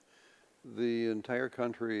having the entire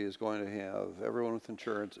country is going to have, everyone with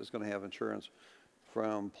insurance is going to have insurance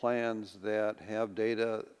from plans that have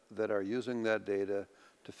data, that are using that data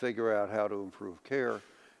to figure out how to improve care,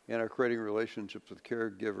 and are creating relationships with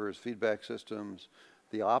caregivers, feedback systems,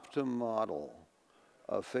 the Optum model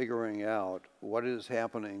of figuring out what is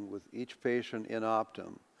happening with each patient in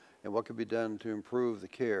Optum and what can be done to improve the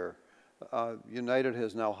care. United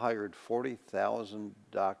has now hired 40,000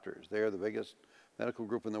 doctors. They are the biggest medical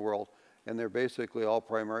group in the world, and they're basically all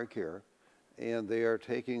primary care. And they are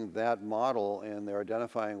taking that model and they're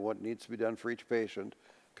identifying what needs to be done for each patient.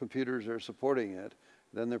 Computers are supporting it.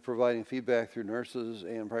 Then they're providing feedback through nurses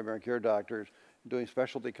and primary care doctors, doing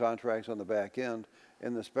specialty contracts on the back end,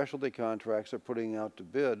 and the specialty contracts are putting out to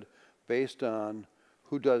bid based on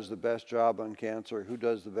who does the best job on cancer, who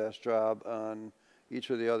does the best job on each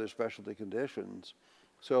of the other specialty conditions.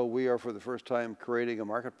 So we are, for the first time, creating a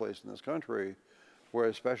marketplace in this country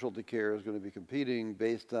where specialty care is going to be competing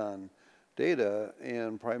based on data,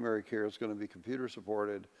 and primary care is going to be computer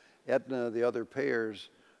supported. Aetna, the other payers,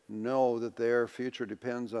 know that their future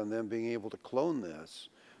depends on them being able to clone this.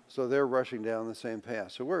 So they're rushing down the same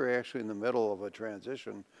path. So we're actually in the middle of a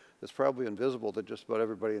transition that's probably invisible to just about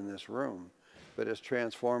everybody in this room, but it's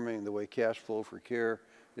transforming the way cash flow for care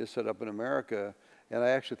is set up in America. And I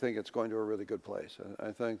actually think it's going to a really good place.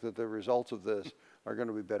 I think that the results of this are going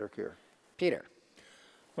to be better care. Peter.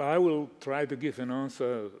 Well, I will try to give an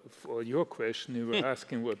answer for your question. You were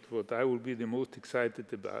asking what I will be the most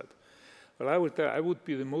excited about. Well, I would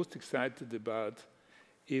be the most excited about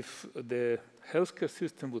if the healthcare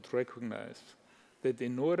system would recognize that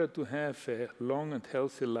in order to have a long and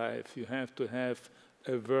healthy life, you have to have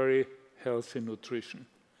a very healthy nutrition.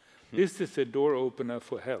 This is a door opener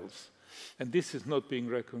for health, and this is not being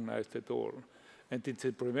recognized at all. And it's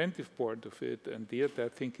a preventive part of it, and yet I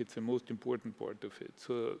think it's the most important part of it.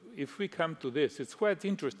 So if we come to this, it's quite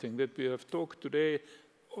interesting that we have talked today,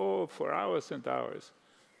 for hours and hours,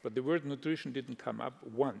 but the word nutrition didn't come up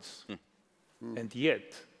once. And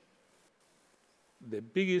yet, the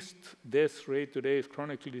biggest death rate today is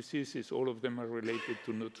chronic diseases. All of them are related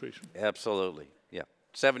to nutrition. Absolutely, yeah.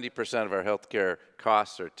 70% of our healthcare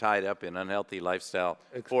costs are tied up in unhealthy lifestyle.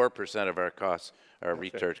 4% of our costs, our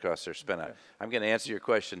research costs, are spent on. I'm going to answer your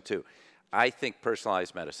question too. I think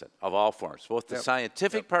personalized medicine of all forms, both the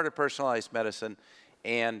scientific part of personalized medicine,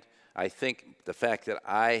 and I think the fact that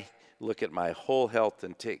I look at my whole health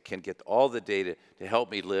and can get all the data to help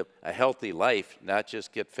me live a healthy life, not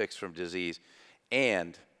just get fixed from disease,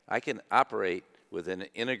 and I can operate with an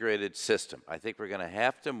integrated system. I think we're going to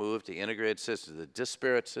have to move to integrated systems. The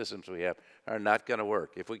disparate systems we have are not going to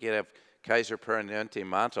work. If we could have Kaiser Permanente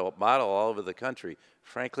model all over the country,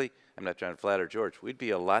 frankly, I'm not trying to flatter George, we'd be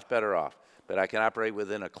a lot better off. But I can operate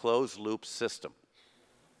within a closed-loop system.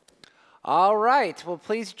 All right. Well,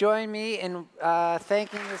 please join me in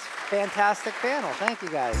thanking this fantastic panel. Thank you,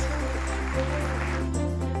 guys.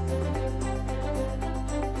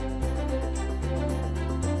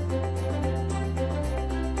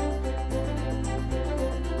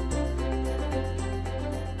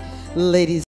 Ladies